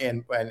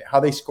 and how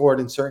they scored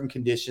in certain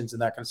conditions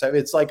and that kind of stuff.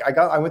 It's like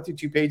I went through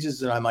 2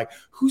 pages, and I'm like,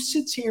 who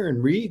sits here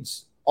and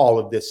reads all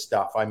of this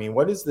stuff? I mean,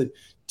 what is the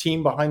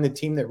team behind the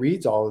team that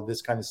reads all of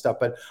this kind of stuff?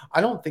 But I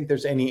don't think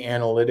there's any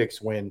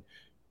analytics when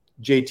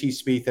JT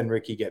Spieth and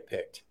Ricky get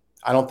picked.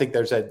 I don't think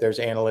there's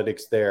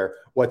analytics there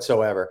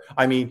whatsoever.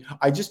 I mean,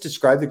 I just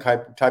described the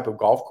type of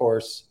golf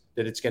course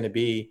that it's going to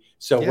be.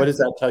 So what does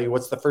that tell you?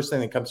 What's the first thing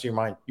that comes to your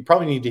mind? You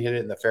probably need to hit it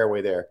in the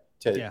fairway there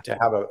to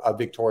have a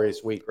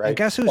victorious week, right? And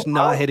guess who's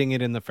not hitting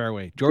it in the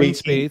fairway? Jordan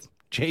Spieth,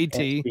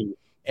 JT,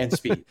 and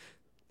Spieth.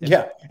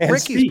 Yeah. And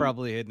Ricky's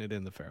probably hitting it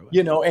in the fairway.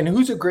 You know, and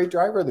who's a great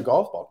driver of the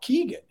golf ball?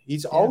 Keegan.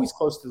 He's always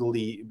close to the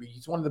lead.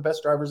 He's one of the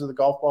best drivers of the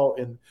golf ball.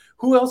 And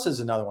who else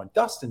is another one?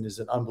 Dustin is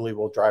an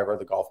unbelievable driver of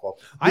the golf ball.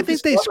 I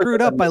think they screwed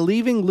up by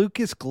leaving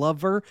Lucas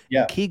Glover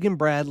and Keegan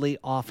Bradley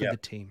off of the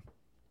team.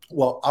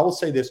 Well, I will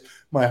say this.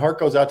 My heart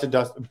goes out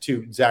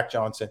to Zach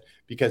Johnson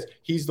because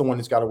he's the one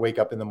who's got to wake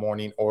up in the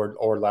morning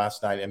or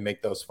last night and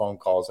make those phone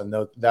calls. And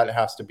that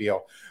has to be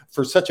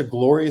for such a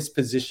glorious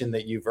position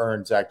that you've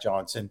earned, Zach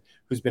Johnson,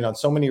 who's been on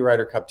so many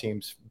Ryder Cup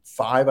teams,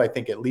 5, I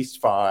think at least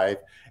 5,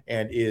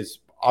 and is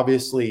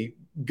obviously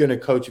going to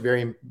coach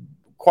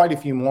quite a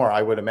few more,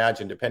 I would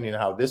imagine, depending on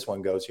how this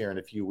one goes here in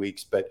a few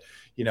weeks. But,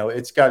 you know,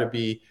 it's got to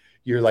be,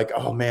 you're like,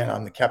 oh man,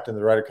 I'm the captain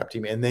of the Ryder Cup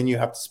team. And then you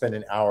have to spend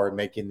an hour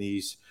making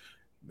these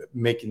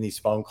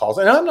phone calls.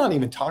 And I'm not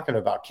even talking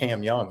about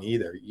Cam Young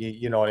either.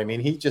 You know what I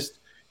mean? He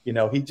just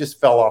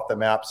fell off the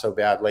map so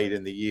bad late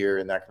in the year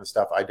and that kind of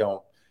stuff.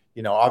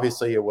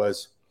 Obviously it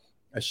was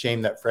a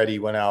shame that Freddie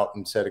went out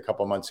and said a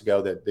couple months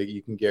ago that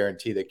you can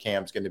guarantee that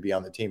Cam's going to be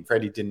on the team.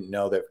 Freddie didn't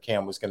know that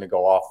Cam was going to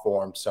go off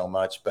form so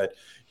much, but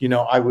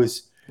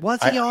was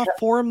he off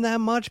form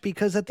that much?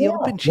 Because at the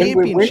Open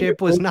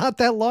Championship was not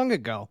that long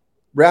ago.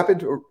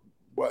 The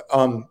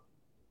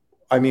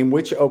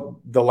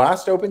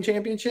last Open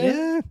Championship?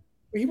 Yeah.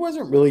 He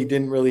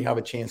didn't really have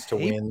a chance to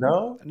win,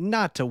 though.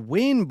 Not to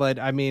win, but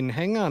I mean,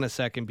 hang on a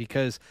second,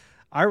 because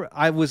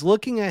I was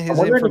looking at his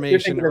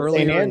information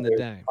earlier in the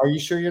day. Are you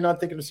sure you're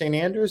not thinking of St.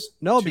 Andrews?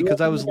 No,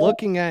 because I was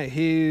looking at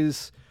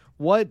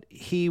what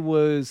his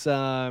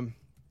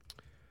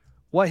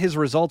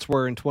results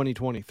were in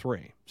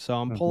 2023. So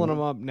I'm pulling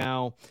them up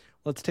now.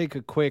 Let's take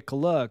a quick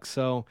look.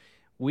 So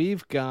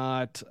we've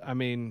got,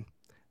 and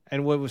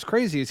what was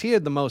crazy is he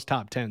had the most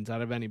top 10s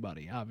out of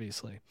anybody,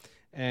 obviously.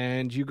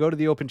 And you go to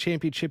the Open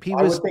Championship, he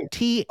was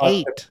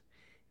T8.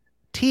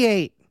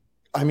 T8.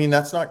 I mean,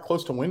 that's not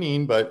close to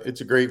winning, but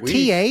it's a great week.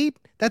 T8?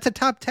 That's a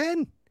top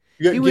 10.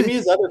 Give me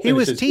his other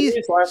finishes.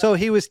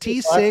 He was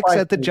T6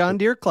 at the John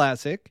Deere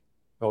Classic.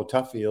 Oh,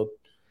 tough field.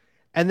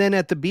 And then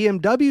at the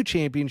BMW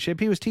Championship,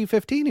 he was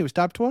T15. He was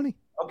top 20.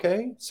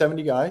 Okay,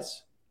 70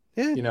 guys.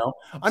 Yeah.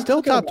 I'm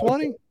still top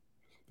 20.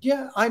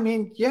 Yeah,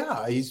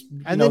 he's.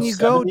 And then you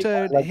go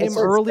to him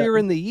earlier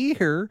in the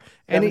year,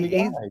 and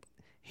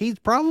he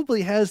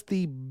probably has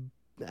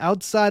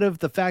outside of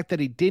the fact that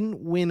he didn't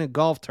win a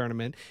golf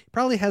tournament, he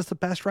probably has the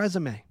best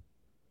resume.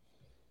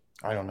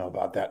 I don't know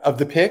about that. Of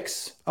the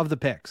picks?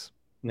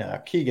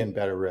 No, Keegan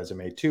better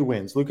resume, 2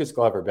 wins. Lucas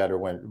Glover better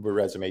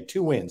resume,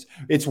 2 wins.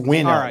 It's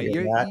win. All right,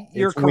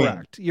 you're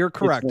correct. Win. You're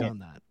correct on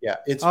that. Yeah,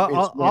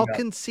 I'll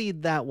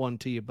concede that one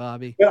to you,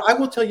 Bobby. But I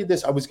will tell you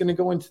this. I was going to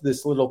go into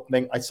this little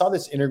thing. I saw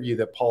this interview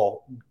that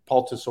Paul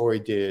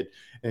Tesori did,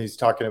 and he's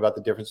talking about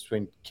the difference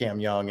between Cam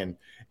Young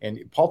And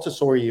Paul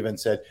Tesori even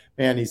said,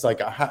 man, he's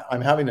like,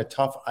 I'm having a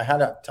tough, I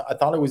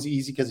thought it was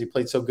easy because he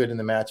played so good in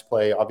the match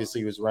play.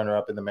 Obviously he was runner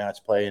up in the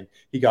match play and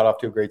he got off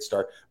to a great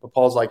start. But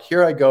Paul's like,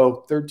 here I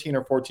go 13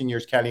 or 14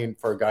 years caddying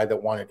for a guy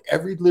that wanted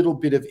every little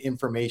bit of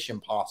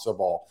information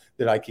possible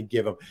that I could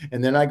give him.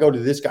 And then I go to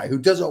this guy who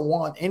doesn't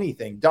want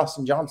anything,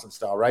 Dustin Johnson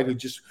style, right? Who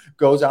just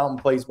goes out and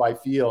plays by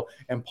feel.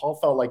 And Paul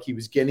felt like he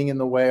was getting in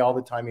the way all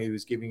the time. He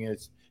was giving him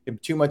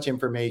too much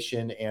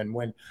information. And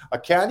when a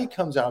caddy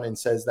comes out and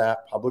says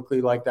that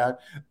publicly like that,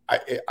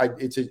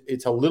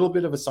 it's a little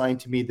bit of a sign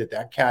to me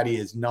that caddy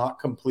is not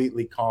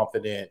completely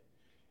confident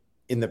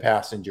in the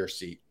passenger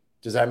seat.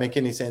 Does that make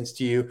any sense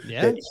to you?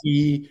 Yeah.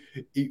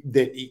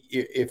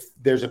 If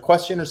there's a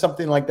question or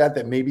something like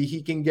that maybe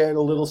he can get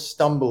a little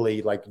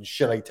stumbly, like,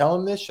 should I tell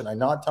him this? Should I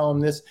not tell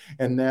him this?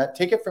 And that,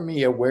 take it from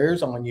me, it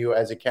wears on you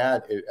as a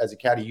caddy.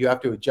 You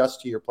have to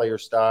adjust to your player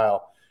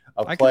style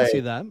of play. I can see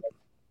that.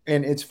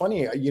 And it's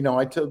funny,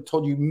 I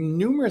told you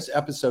numerous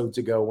episodes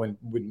ago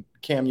when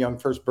Cam Young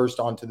first burst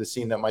onto the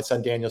scene that my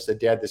son Daniel said,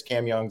 Dad, this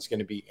Cam Young's going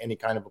to be any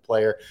kind of a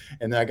player.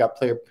 And then I got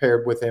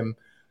paired with him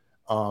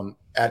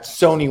at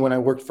Sony when I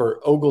worked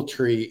for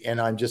Ogletree, and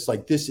I'm just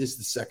like, this is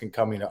the second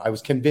coming. I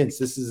was convinced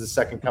this is the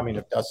second coming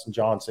of Dustin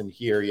Johnson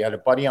here. He had a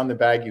buddy on the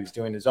bag. He was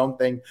doing his own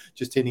thing,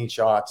 just hitting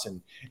shots,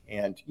 and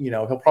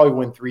he'll probably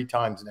win 3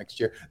 times next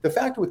year. The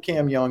fact with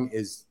Cam Young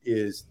is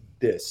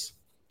this.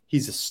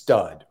 He's a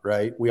stud,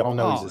 right? We all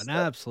know he's a stud.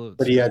 Absolute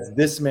but he has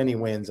this many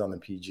wins on the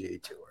PGA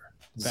Tour.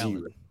 Valid.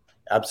 0.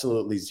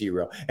 Absolutely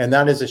 0. And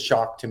that is a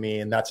shock to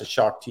me, and that's a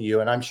shock to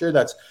you. And I'm sure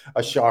that's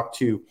a shock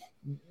to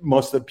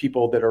most of the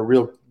people that are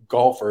real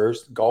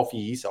golfers,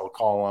 golfies, I'll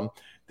call them,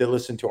 that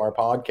listen to our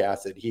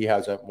podcast, that he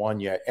hasn't won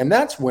yet. And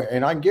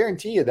and I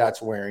guarantee you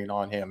that's wearing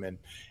on him.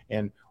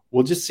 And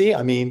we'll just see.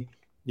 I mean,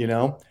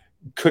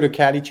 could a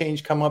caddy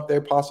change come up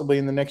there possibly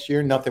in the next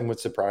year? Nothing would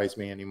surprise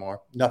me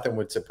anymore. Nothing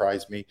would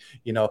surprise me.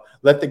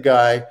 Let the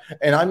guy,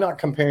 and I'm not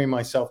comparing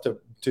myself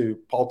to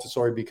Paul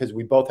Tesori because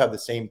we both have the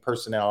same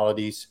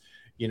personalities.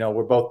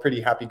 We're both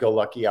pretty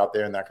happy-go-lucky out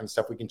there and that kind of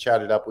stuff. We can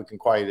chat it up. We can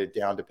quiet it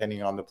down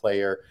depending on the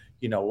player,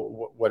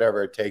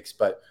 whatever it takes.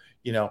 But,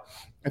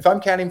 if I'm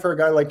caddying for a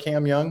guy like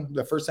Cam Young,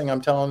 the first thing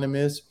I'm telling him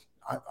is,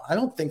 I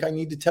don't think I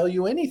need to tell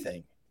you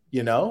anything.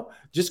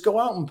 Just go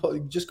out and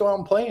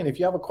play. And if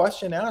you have a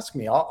question, ask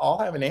me. I'll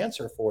have an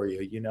answer for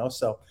you.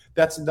 So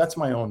that's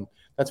my own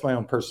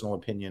personal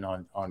opinion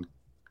on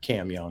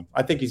Cam Young.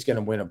 I think he's going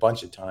to win a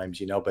bunch of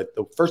times, but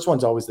the first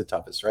one's always the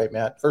toughest, right,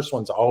 Matt? First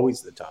one's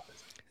always the toughest.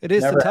 It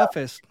is the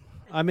toughest.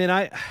 I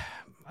mean,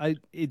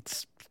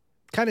 it's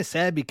kind of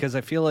sad because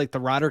I feel like the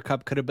Ryder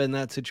Cup could have been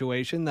that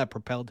situation that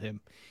propelled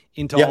him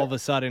into all of a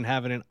sudden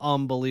having an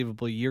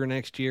unbelievable year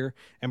next year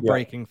and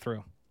breaking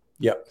through.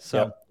 Yep.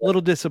 So a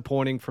little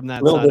disappointing from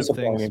that side of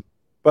things.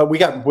 But we're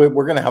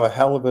going to have a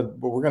hell of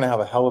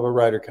a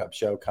Ryder Cup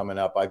show coming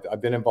up.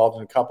 I've been involved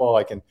in a couple.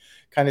 I can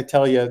kind of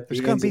tell you.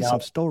 There's going to be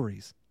some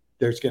stories.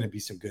 There's going to be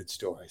some good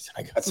stories.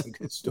 I got some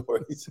good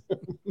stories.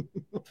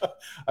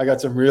 I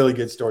got some really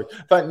good stories,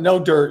 but no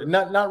dirt.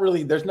 Not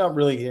really. There's not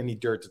really any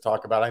dirt to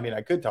talk about. I mean,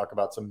 I could talk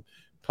about some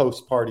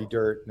post-party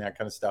dirt and that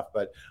kind of stuff,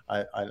 but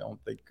I don't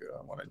think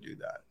I want to do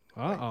that.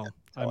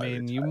 I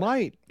mean, you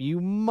might.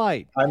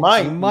 I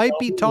might. You might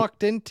be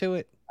talked into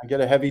it. I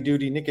get a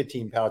heavy-duty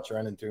nicotine pouch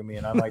running through me,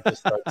 and I might just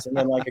start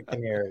singing like a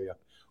canary.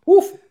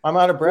 Woof! I'm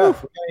out of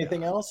breath.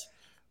 Anything else?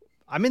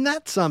 I mean,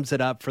 that sums it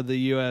up for the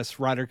U.S.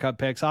 Ryder Cup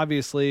picks.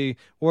 Obviously,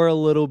 we're a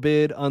little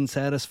bit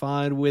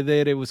unsatisfied with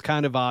it. It was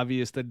kind of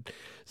obvious that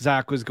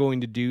Zach was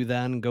going to do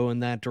that and go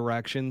in that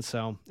direction.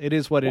 So it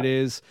is what it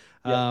is.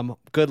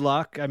 Good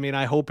luck. I mean,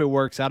 I hope it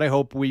works out. I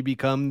hope we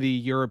become the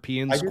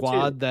European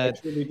squad that,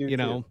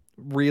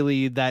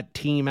 really that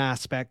team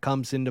aspect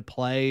comes into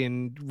play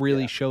and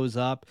really shows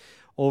up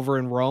over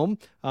in Rome.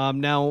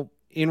 Now,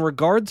 in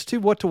regards to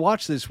what to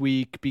watch this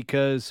week,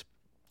 because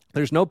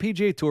there's no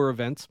PGA Tour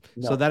events,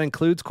 so that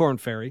includes Korn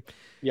Ferry.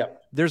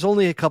 Yep. There's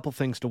only a couple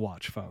things to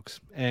watch, folks.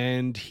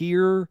 And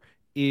here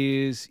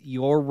is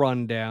your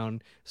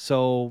rundown.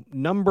 So,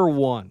 number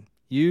 1,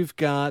 you've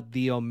got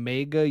the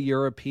Omega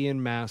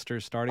European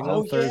Masters starting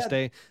on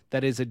Thursday.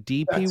 That is a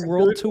DP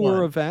World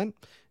Tour event.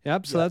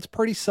 Yep, so that's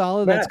pretty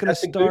solid. Matt, that's going to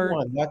start. A good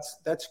one.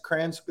 That's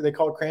Crans. They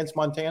call it Crans,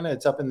 Montana.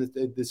 It's up in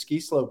the ski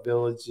slope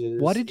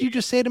villages. What did you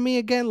just say to me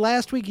again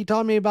last week? You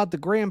told me about the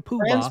Grand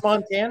Poobah. Crans,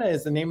 Montana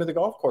is the name of the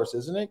golf course,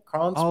 isn't it?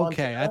 Crans,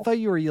 okay, Montana? I thought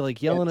you were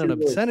like yelling an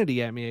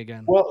obscenity at me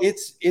again. Well,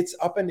 it's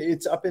up in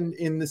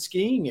the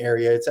skiing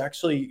area.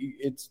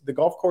 It's the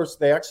golf course.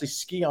 They actually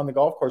ski on the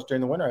golf course during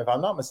the winter. If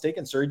I'm not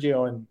mistaken,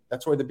 Sergio, and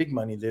that's where the big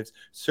money lives.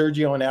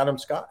 Sergio and Adam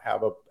Scott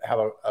have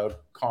a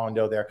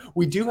condo there.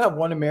 We do have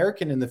one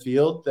American in the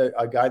field.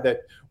 A guy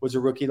that was a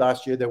rookie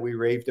last year that we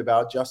raved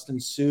about, Justin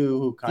Sue,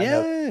 who kind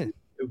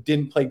of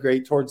didn't play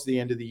great towards the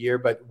end of the year,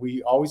 but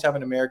we always have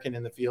an American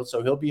in the field,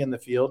 so he'll be in the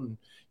field.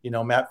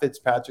 And Matt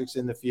Fitzpatrick's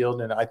in the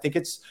field, and I think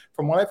it's,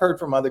 from what I've heard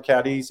from other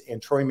caddies,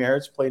 and Troy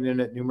Merritt's played in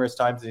it numerous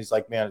times, and he's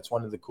like, man, it's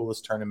one of the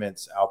coolest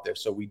tournaments out there.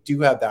 So we do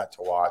have that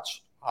to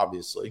watch.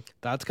 obviously.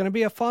 That's going to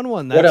be a fun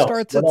one. What That else?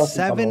 starts What at else is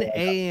on the 7 lineup?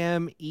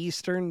 a.m.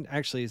 Eastern.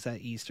 Actually, is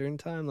that Eastern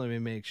time? Let me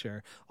make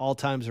sure. All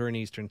times are in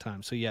Eastern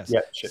time. So yes,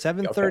 Yeah, shit.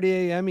 7:30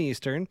 a.m.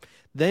 Eastern.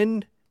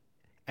 Then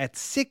at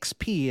 6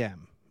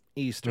 p.m.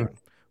 Eastern,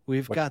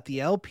 we've What- got the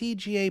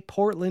LPGA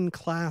Portland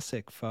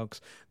Classic, folks.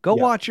 Go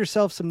Yeah. watch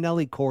yourself some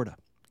Nelly Corda.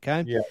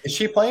 Okay. Yeah. Is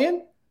she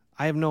playing?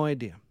 I have no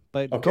idea.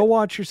 But Okay. go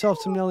watch yourself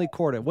some Nelly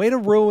Corda. Way to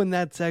ruin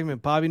that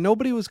segment, Bobby.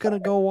 Nobody was going to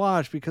go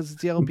watch because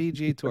it's the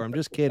LPGA Tour. I'm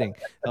just kidding,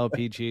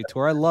 LPGA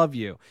Tour. I love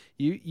you.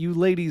 You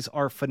ladies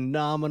are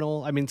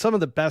phenomenal. I mean, some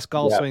of the best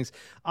golf Yeah. swings.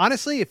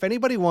 Honestly, if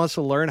anybody wants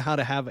to learn how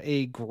to have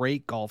a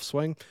great golf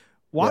swing,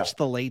 watch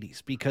the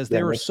ladies because they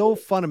Yeah, were that's so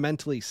true.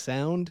 fundamentally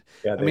sound.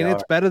 Yeah, I they mean, are.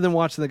 it's better than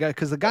watching the guys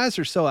because the guys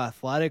are so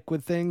athletic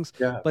with things,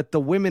 Yeah. but the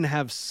women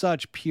have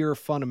such pure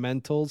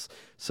fundamentals.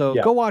 So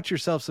Yeah. go watch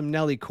yourself some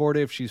Nelly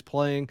Corda if she's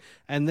playing.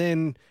 And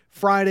then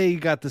Friday, you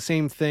got the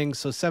same thing.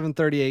 So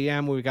 7:30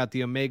 a.m., we got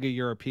the Omega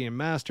European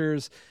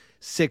Masters,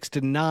 6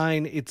 to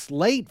 9. It's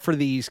late for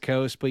the East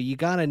Coast, but you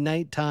got a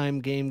nighttime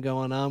game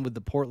going on with the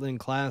Portland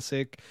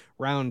Classic,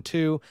 round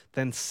 2.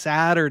 Then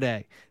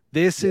Saturday,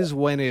 this is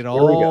when it Here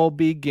we go. all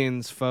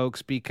begins,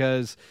 folks,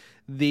 because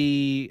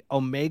the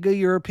Omega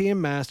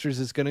European Masters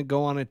is going to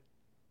go on a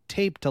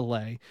tape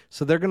delay.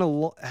 So they're going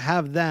to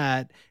have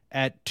that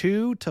at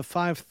 2 to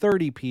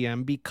 5:30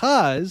 p.m.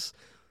 because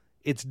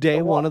it's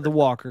day one of the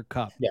Walker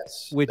Cup,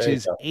 Yes. which there you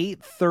is go.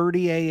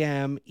 8:30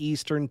 a.m.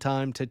 Eastern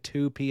time to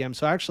 2 p.m.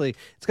 So actually,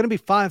 it's going to be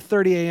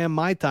 5:30 a.m.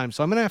 my time.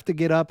 So I'm going to have to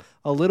get up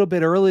a little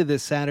bit early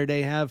this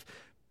Saturday, have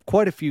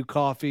quite a few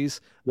coffees.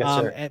 Yes,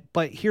 sir.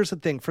 But here's the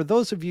thing. For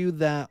those of you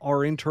that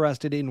are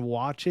interested in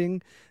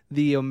watching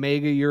the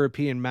Omega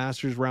European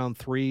Masters round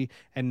 3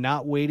 and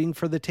not waiting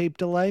for the tape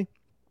delay,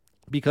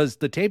 because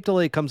the tape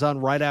delay comes on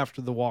right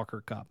after the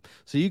Walker Cup.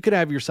 So you could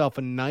have yourself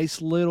a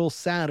nice little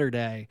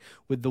Saturday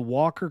with the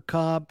Walker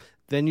Cup.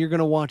 Then you're going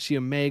to watch the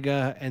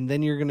Omega, and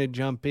then you're going to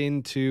jump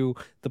into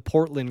the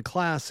Portland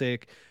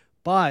Classic.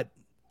 But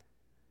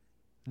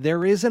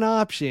there is an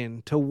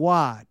option to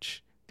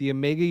watch the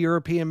Omega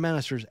European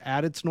Masters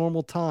at its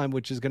normal time,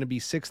 which is going to be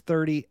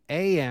 6:30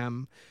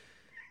 a.m.,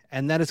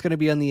 and that is going to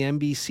be on the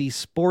NBC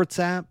Sports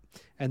app.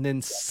 And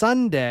then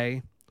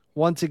Sunday,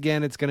 once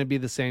again, it's going to be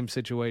the same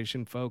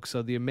situation, folks.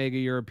 So the Omega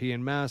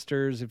European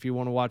Masters, if you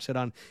want to watch it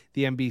on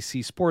the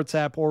NBC Sports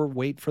app or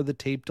wait for the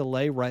tape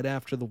delay right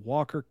after the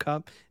Walker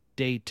Cup,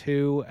 day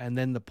 2, and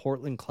then the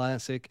Portland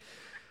Classic.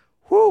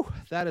 Whew,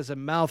 that is a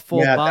mouthful,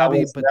 Yeah, Bobby,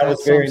 that but was, that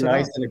was very sums it up.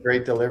 nice and a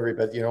great delivery.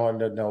 But you know what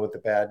to know what the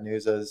bad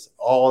news is?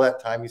 All that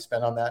time you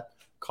spent on that,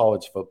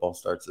 college football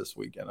starts this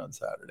weekend on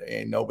Saturday.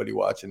 Ain't nobody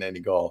watching any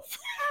golf.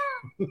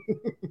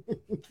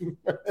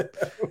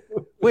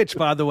 Which,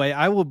 by the way,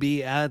 I will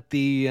be at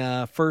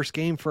the first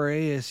game for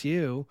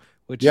ASU,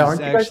 which Yeah, is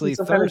aren't you guys actually in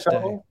some kind of Thursday.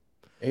 trouble?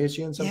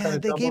 ASU in some Yeah, kind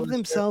of they trouble gave this year?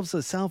 themselves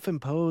a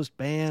self-imposed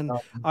ban. Yeah.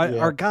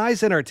 Our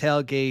guys in our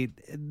tailgate,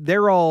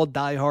 they're all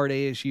diehard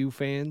ASU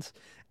fans,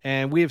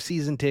 and we have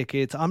season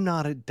tickets. I'm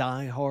not a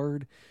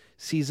diehard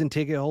season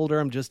ticket holder.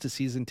 I'm just a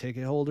season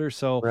ticket holder.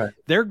 So Right.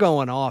 they're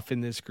going off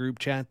in this group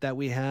chat that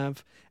we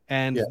have,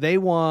 and Yeah. they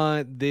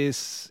want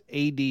this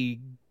AD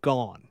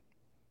gone,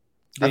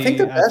 the I think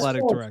the best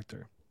athletic college-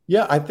 director.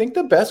 Yeah, I think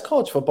the best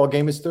college football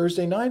game is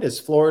Thursday night. Is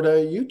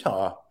Florida,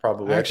 Utah,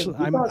 probably. Actually,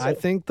 Utah's I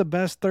think the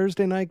best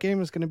Thursday night game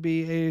is going to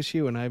be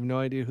ASU, and I have no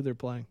idea who they're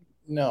playing.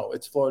 no,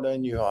 it's Florida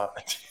and Utah.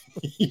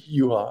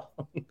 Utah.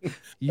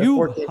 You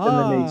fourth game in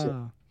the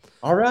nation.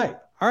 All right.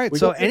 All right. We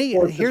So get to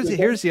sports this weekend.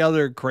 here's the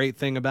other great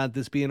thing about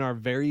this being our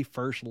very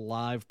first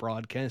live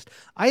broadcast.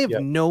 I have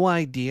Yep. no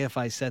idea if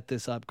I set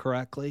this up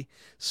correctly.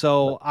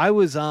 So I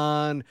was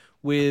on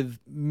with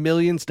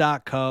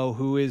Millions.co,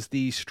 who is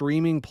the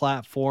streaming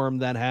platform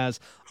that has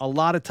a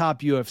lot of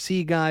top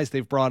UFC guys.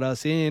 They've brought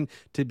us in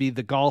to be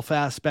the golf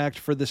aspect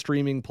for the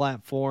streaming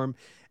platform.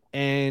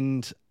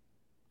 And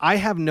I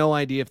have no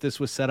idea if this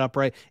was set up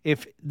right.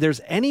 If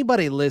there's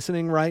anybody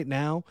listening right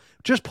now,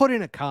 just put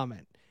in a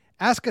comment.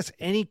 Ask us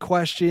any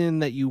question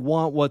that you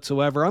want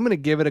whatsoever. I'm going to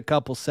give it a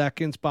couple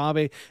seconds,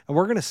 Bobby, and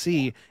we're going to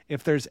see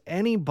if there's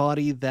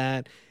anybody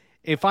that,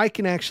 if I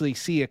can actually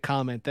see a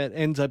comment that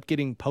ends up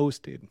getting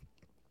posted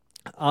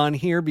on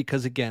here,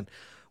 because again,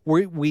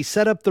 we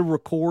set up the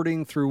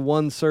recording through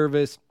one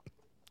service,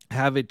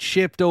 have it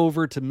shipped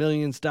over to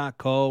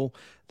Millions.co.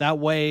 That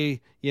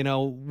way, you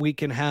know, we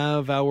can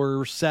have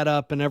our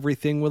setup and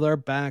everything with our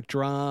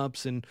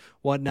backdrops and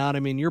whatnot. I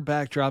mean, your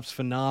backdrop's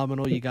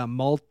phenomenal. You got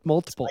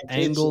multiple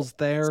angles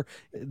there.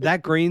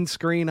 That green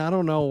screen, I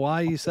don't know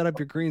why you set up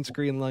your green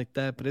screen like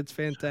that, but it's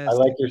fantastic. I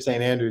like your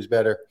St. Andrews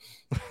better.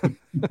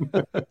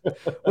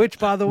 Which,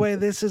 by the way,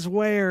 this is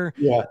where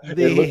Yeah,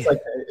 the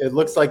it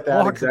looks like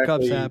that Walker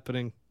Cup's exactly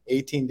happening.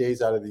 18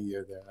 days out of the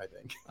year there, I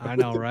think. I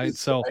know, right?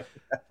 So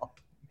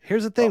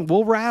here's the thing.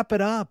 We'll wrap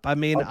it up. I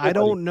mean, Okay, I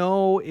don't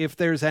know if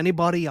there's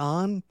anybody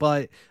on,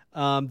 but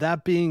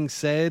that being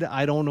said,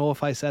 I don't know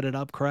if I set it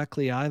up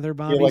correctly either, I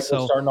Bobby. feel like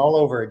So we're starting all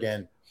over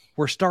again.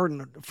 we're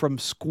starting from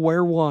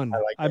square one. I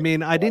like I it.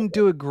 mean, I didn't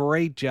do a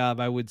great job,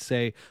 I would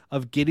say,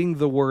 of getting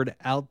the word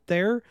out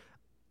there.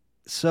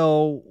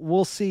 So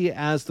we'll see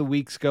as the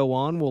weeks go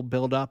on. We'll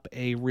build up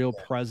a real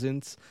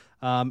presence.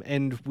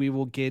 And we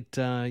will get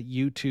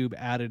YouTube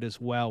added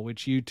as well,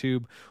 which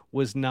YouTube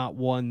was not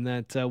one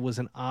that was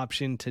an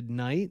option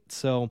tonight.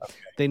 So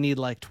they need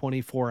like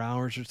 24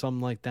 hours or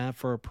something like that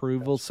for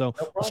approval. So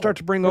we'll start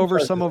to bring over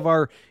some of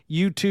our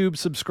YouTube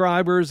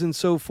subscribers and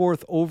so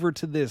forth over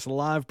to this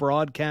live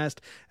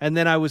broadcast. And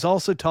then I was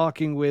also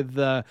talking with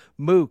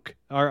Mook,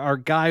 our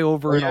guy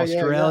over in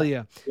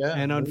Australia. Yeah,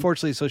 and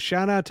unfortunately, so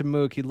shout out to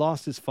Mook. He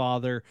lost his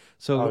father.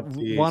 So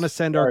want to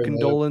send our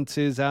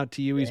condolences out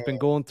to you. He's been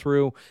going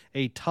through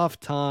a tough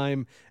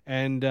time.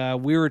 And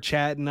we were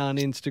chatting on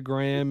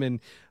Instagram and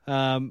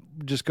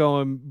just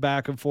going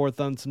back and forth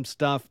on some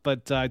stuff.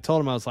 But I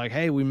told him, I was like,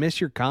 hey, we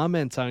miss your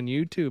comments on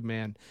YouTube,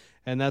 man.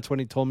 And that's when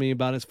he told me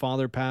about his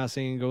father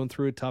passing and going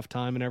through a tough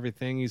time and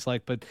everything. He's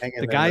like, but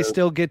the guys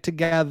still get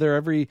together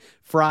every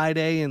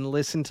Friday and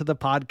listen to the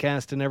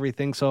podcast and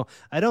everything. So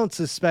I don't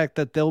suspect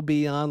that they'll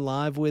be on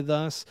live with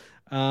us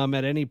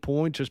at any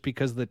point just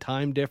because of the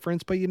time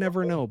difference, but you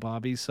never know,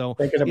 Bobby. So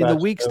in the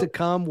weeks to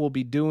come, we'll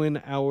be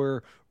doing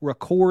our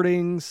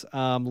recordings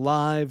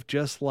live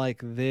just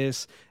like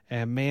this.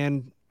 And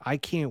man, I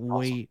can't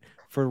wait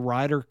for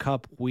Ryder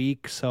Cup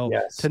week. So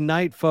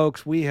tonight,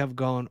 folks, we have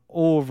gone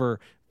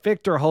over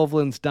Viktor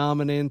Hovland's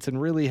dominance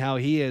and really how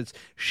he has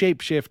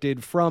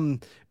shapeshifted from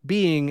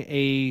being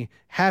a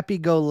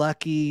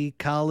happy-go-lucky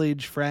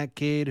college frat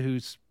kid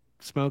who's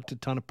smoked a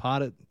ton of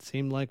pot, it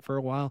seemed like, for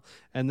a while,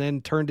 and then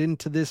turned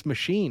into this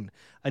machine,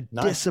 a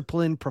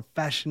disciplined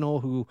professional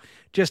who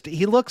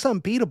he looks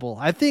unbeatable.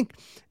 I think,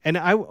 and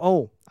I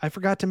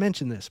forgot to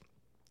mention this.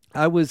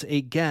 I was a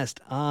guest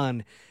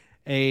on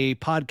a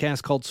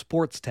podcast called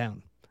Sports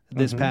Town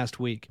this past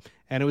week,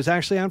 and it was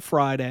actually on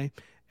Friday,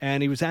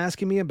 and he was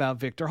asking me about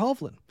Viktor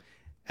Hovland.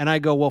 And I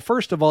go, well,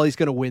 first of all, he's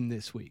going to win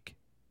this week.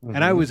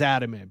 And I was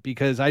adamant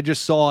because I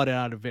just saw it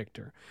out of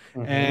Viktor.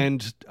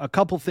 And a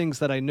couple things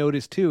that I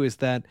noticed too is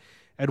that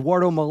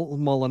Eduardo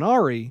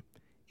Molinari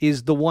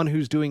is the one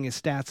who's doing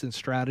his stats and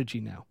strategy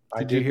now.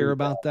 Did you hear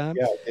about that?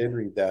 Yeah, I did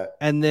read that.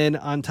 And then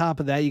on top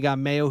of that, you got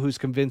Mayo, who's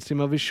convinced him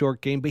of his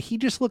short game, but he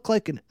just looked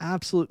like an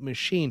absolute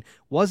machine.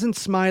 Wasn't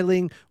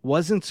smiling,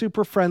 wasn't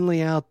super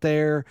friendly out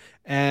there.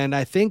 And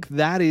I think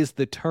that is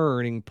the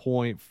turning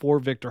point for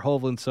Viktor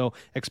Hovland. So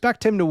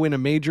expect him to win a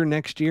major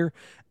next year.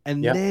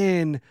 And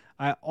then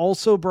I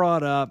also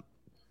brought up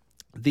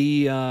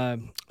the,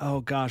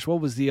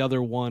 what was the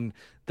other one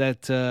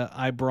that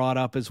I brought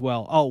up as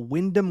well? Oh,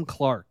 Wyndham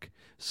Clark.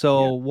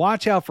 So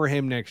watch out for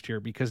him next year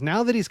because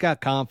now that he's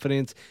got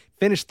confidence,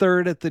 finished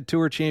third at the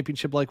Tour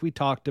Championship like we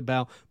talked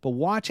about, but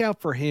watch out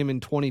for him in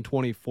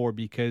 2024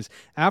 because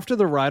after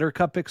the Ryder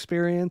Cup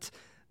experience,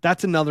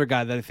 that's another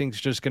guy that I think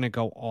is just going to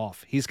go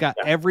off. He's got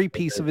every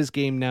piece of his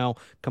game now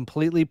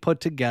completely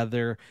put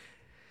together.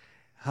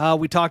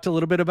 We talked a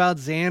little bit about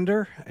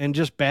Xander and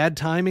just bad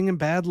timing and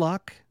bad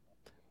luck.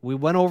 We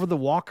went over the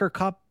Walker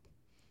Cup.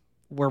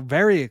 We're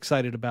very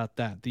excited about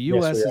that. The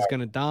U.S. is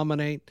going to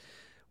dominate.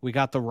 We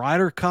got the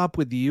Ryder Cup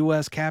with the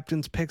U.S.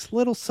 captain's picks.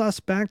 Little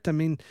suspect. I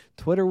mean,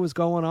 Twitter was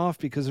going off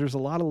because there's a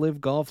lot of live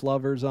golf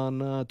lovers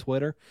on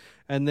Twitter.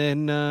 And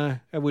then,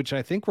 which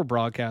I think we're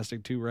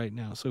broadcasting to right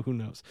now, so who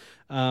knows.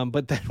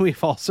 But then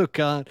we've also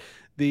got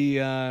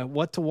the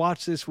what to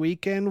watch this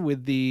weekend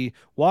with the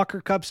Walker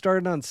Cup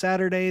starting on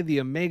Saturday, the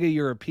Omega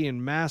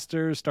European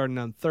Masters starting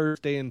on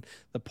Thursday, and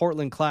the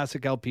Portland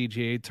Classic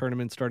LPGA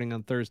tournament starting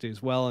on Thursday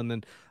as well. And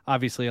then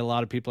obviously a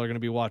lot of people are going to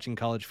be watching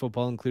college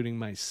football, including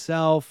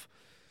myself.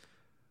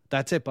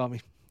 That's it,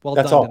 Bobby.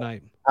 That's done all.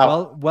 Tonight.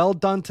 Well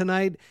done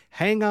tonight.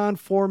 Hang on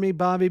for me,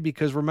 Bobby,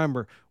 because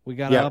remember, we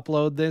got to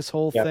upload this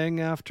whole thing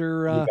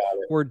after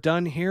we're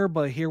done here.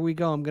 But here we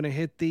go. I'm going to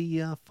hit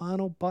the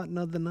final button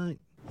of the night.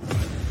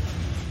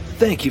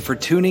 Thank you for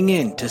tuning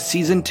in to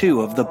Season 2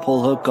 of the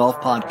Pull Hook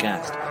Golf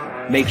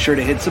Podcast. Make sure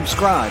to hit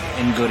subscribe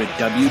and go to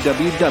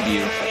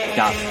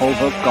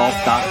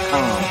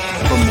www.pullhookgolf.com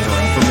for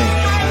more information.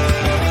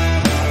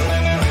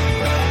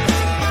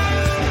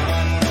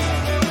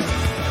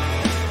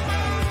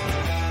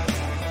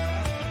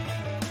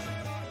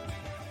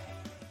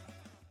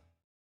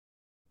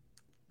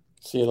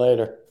 See you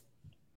later.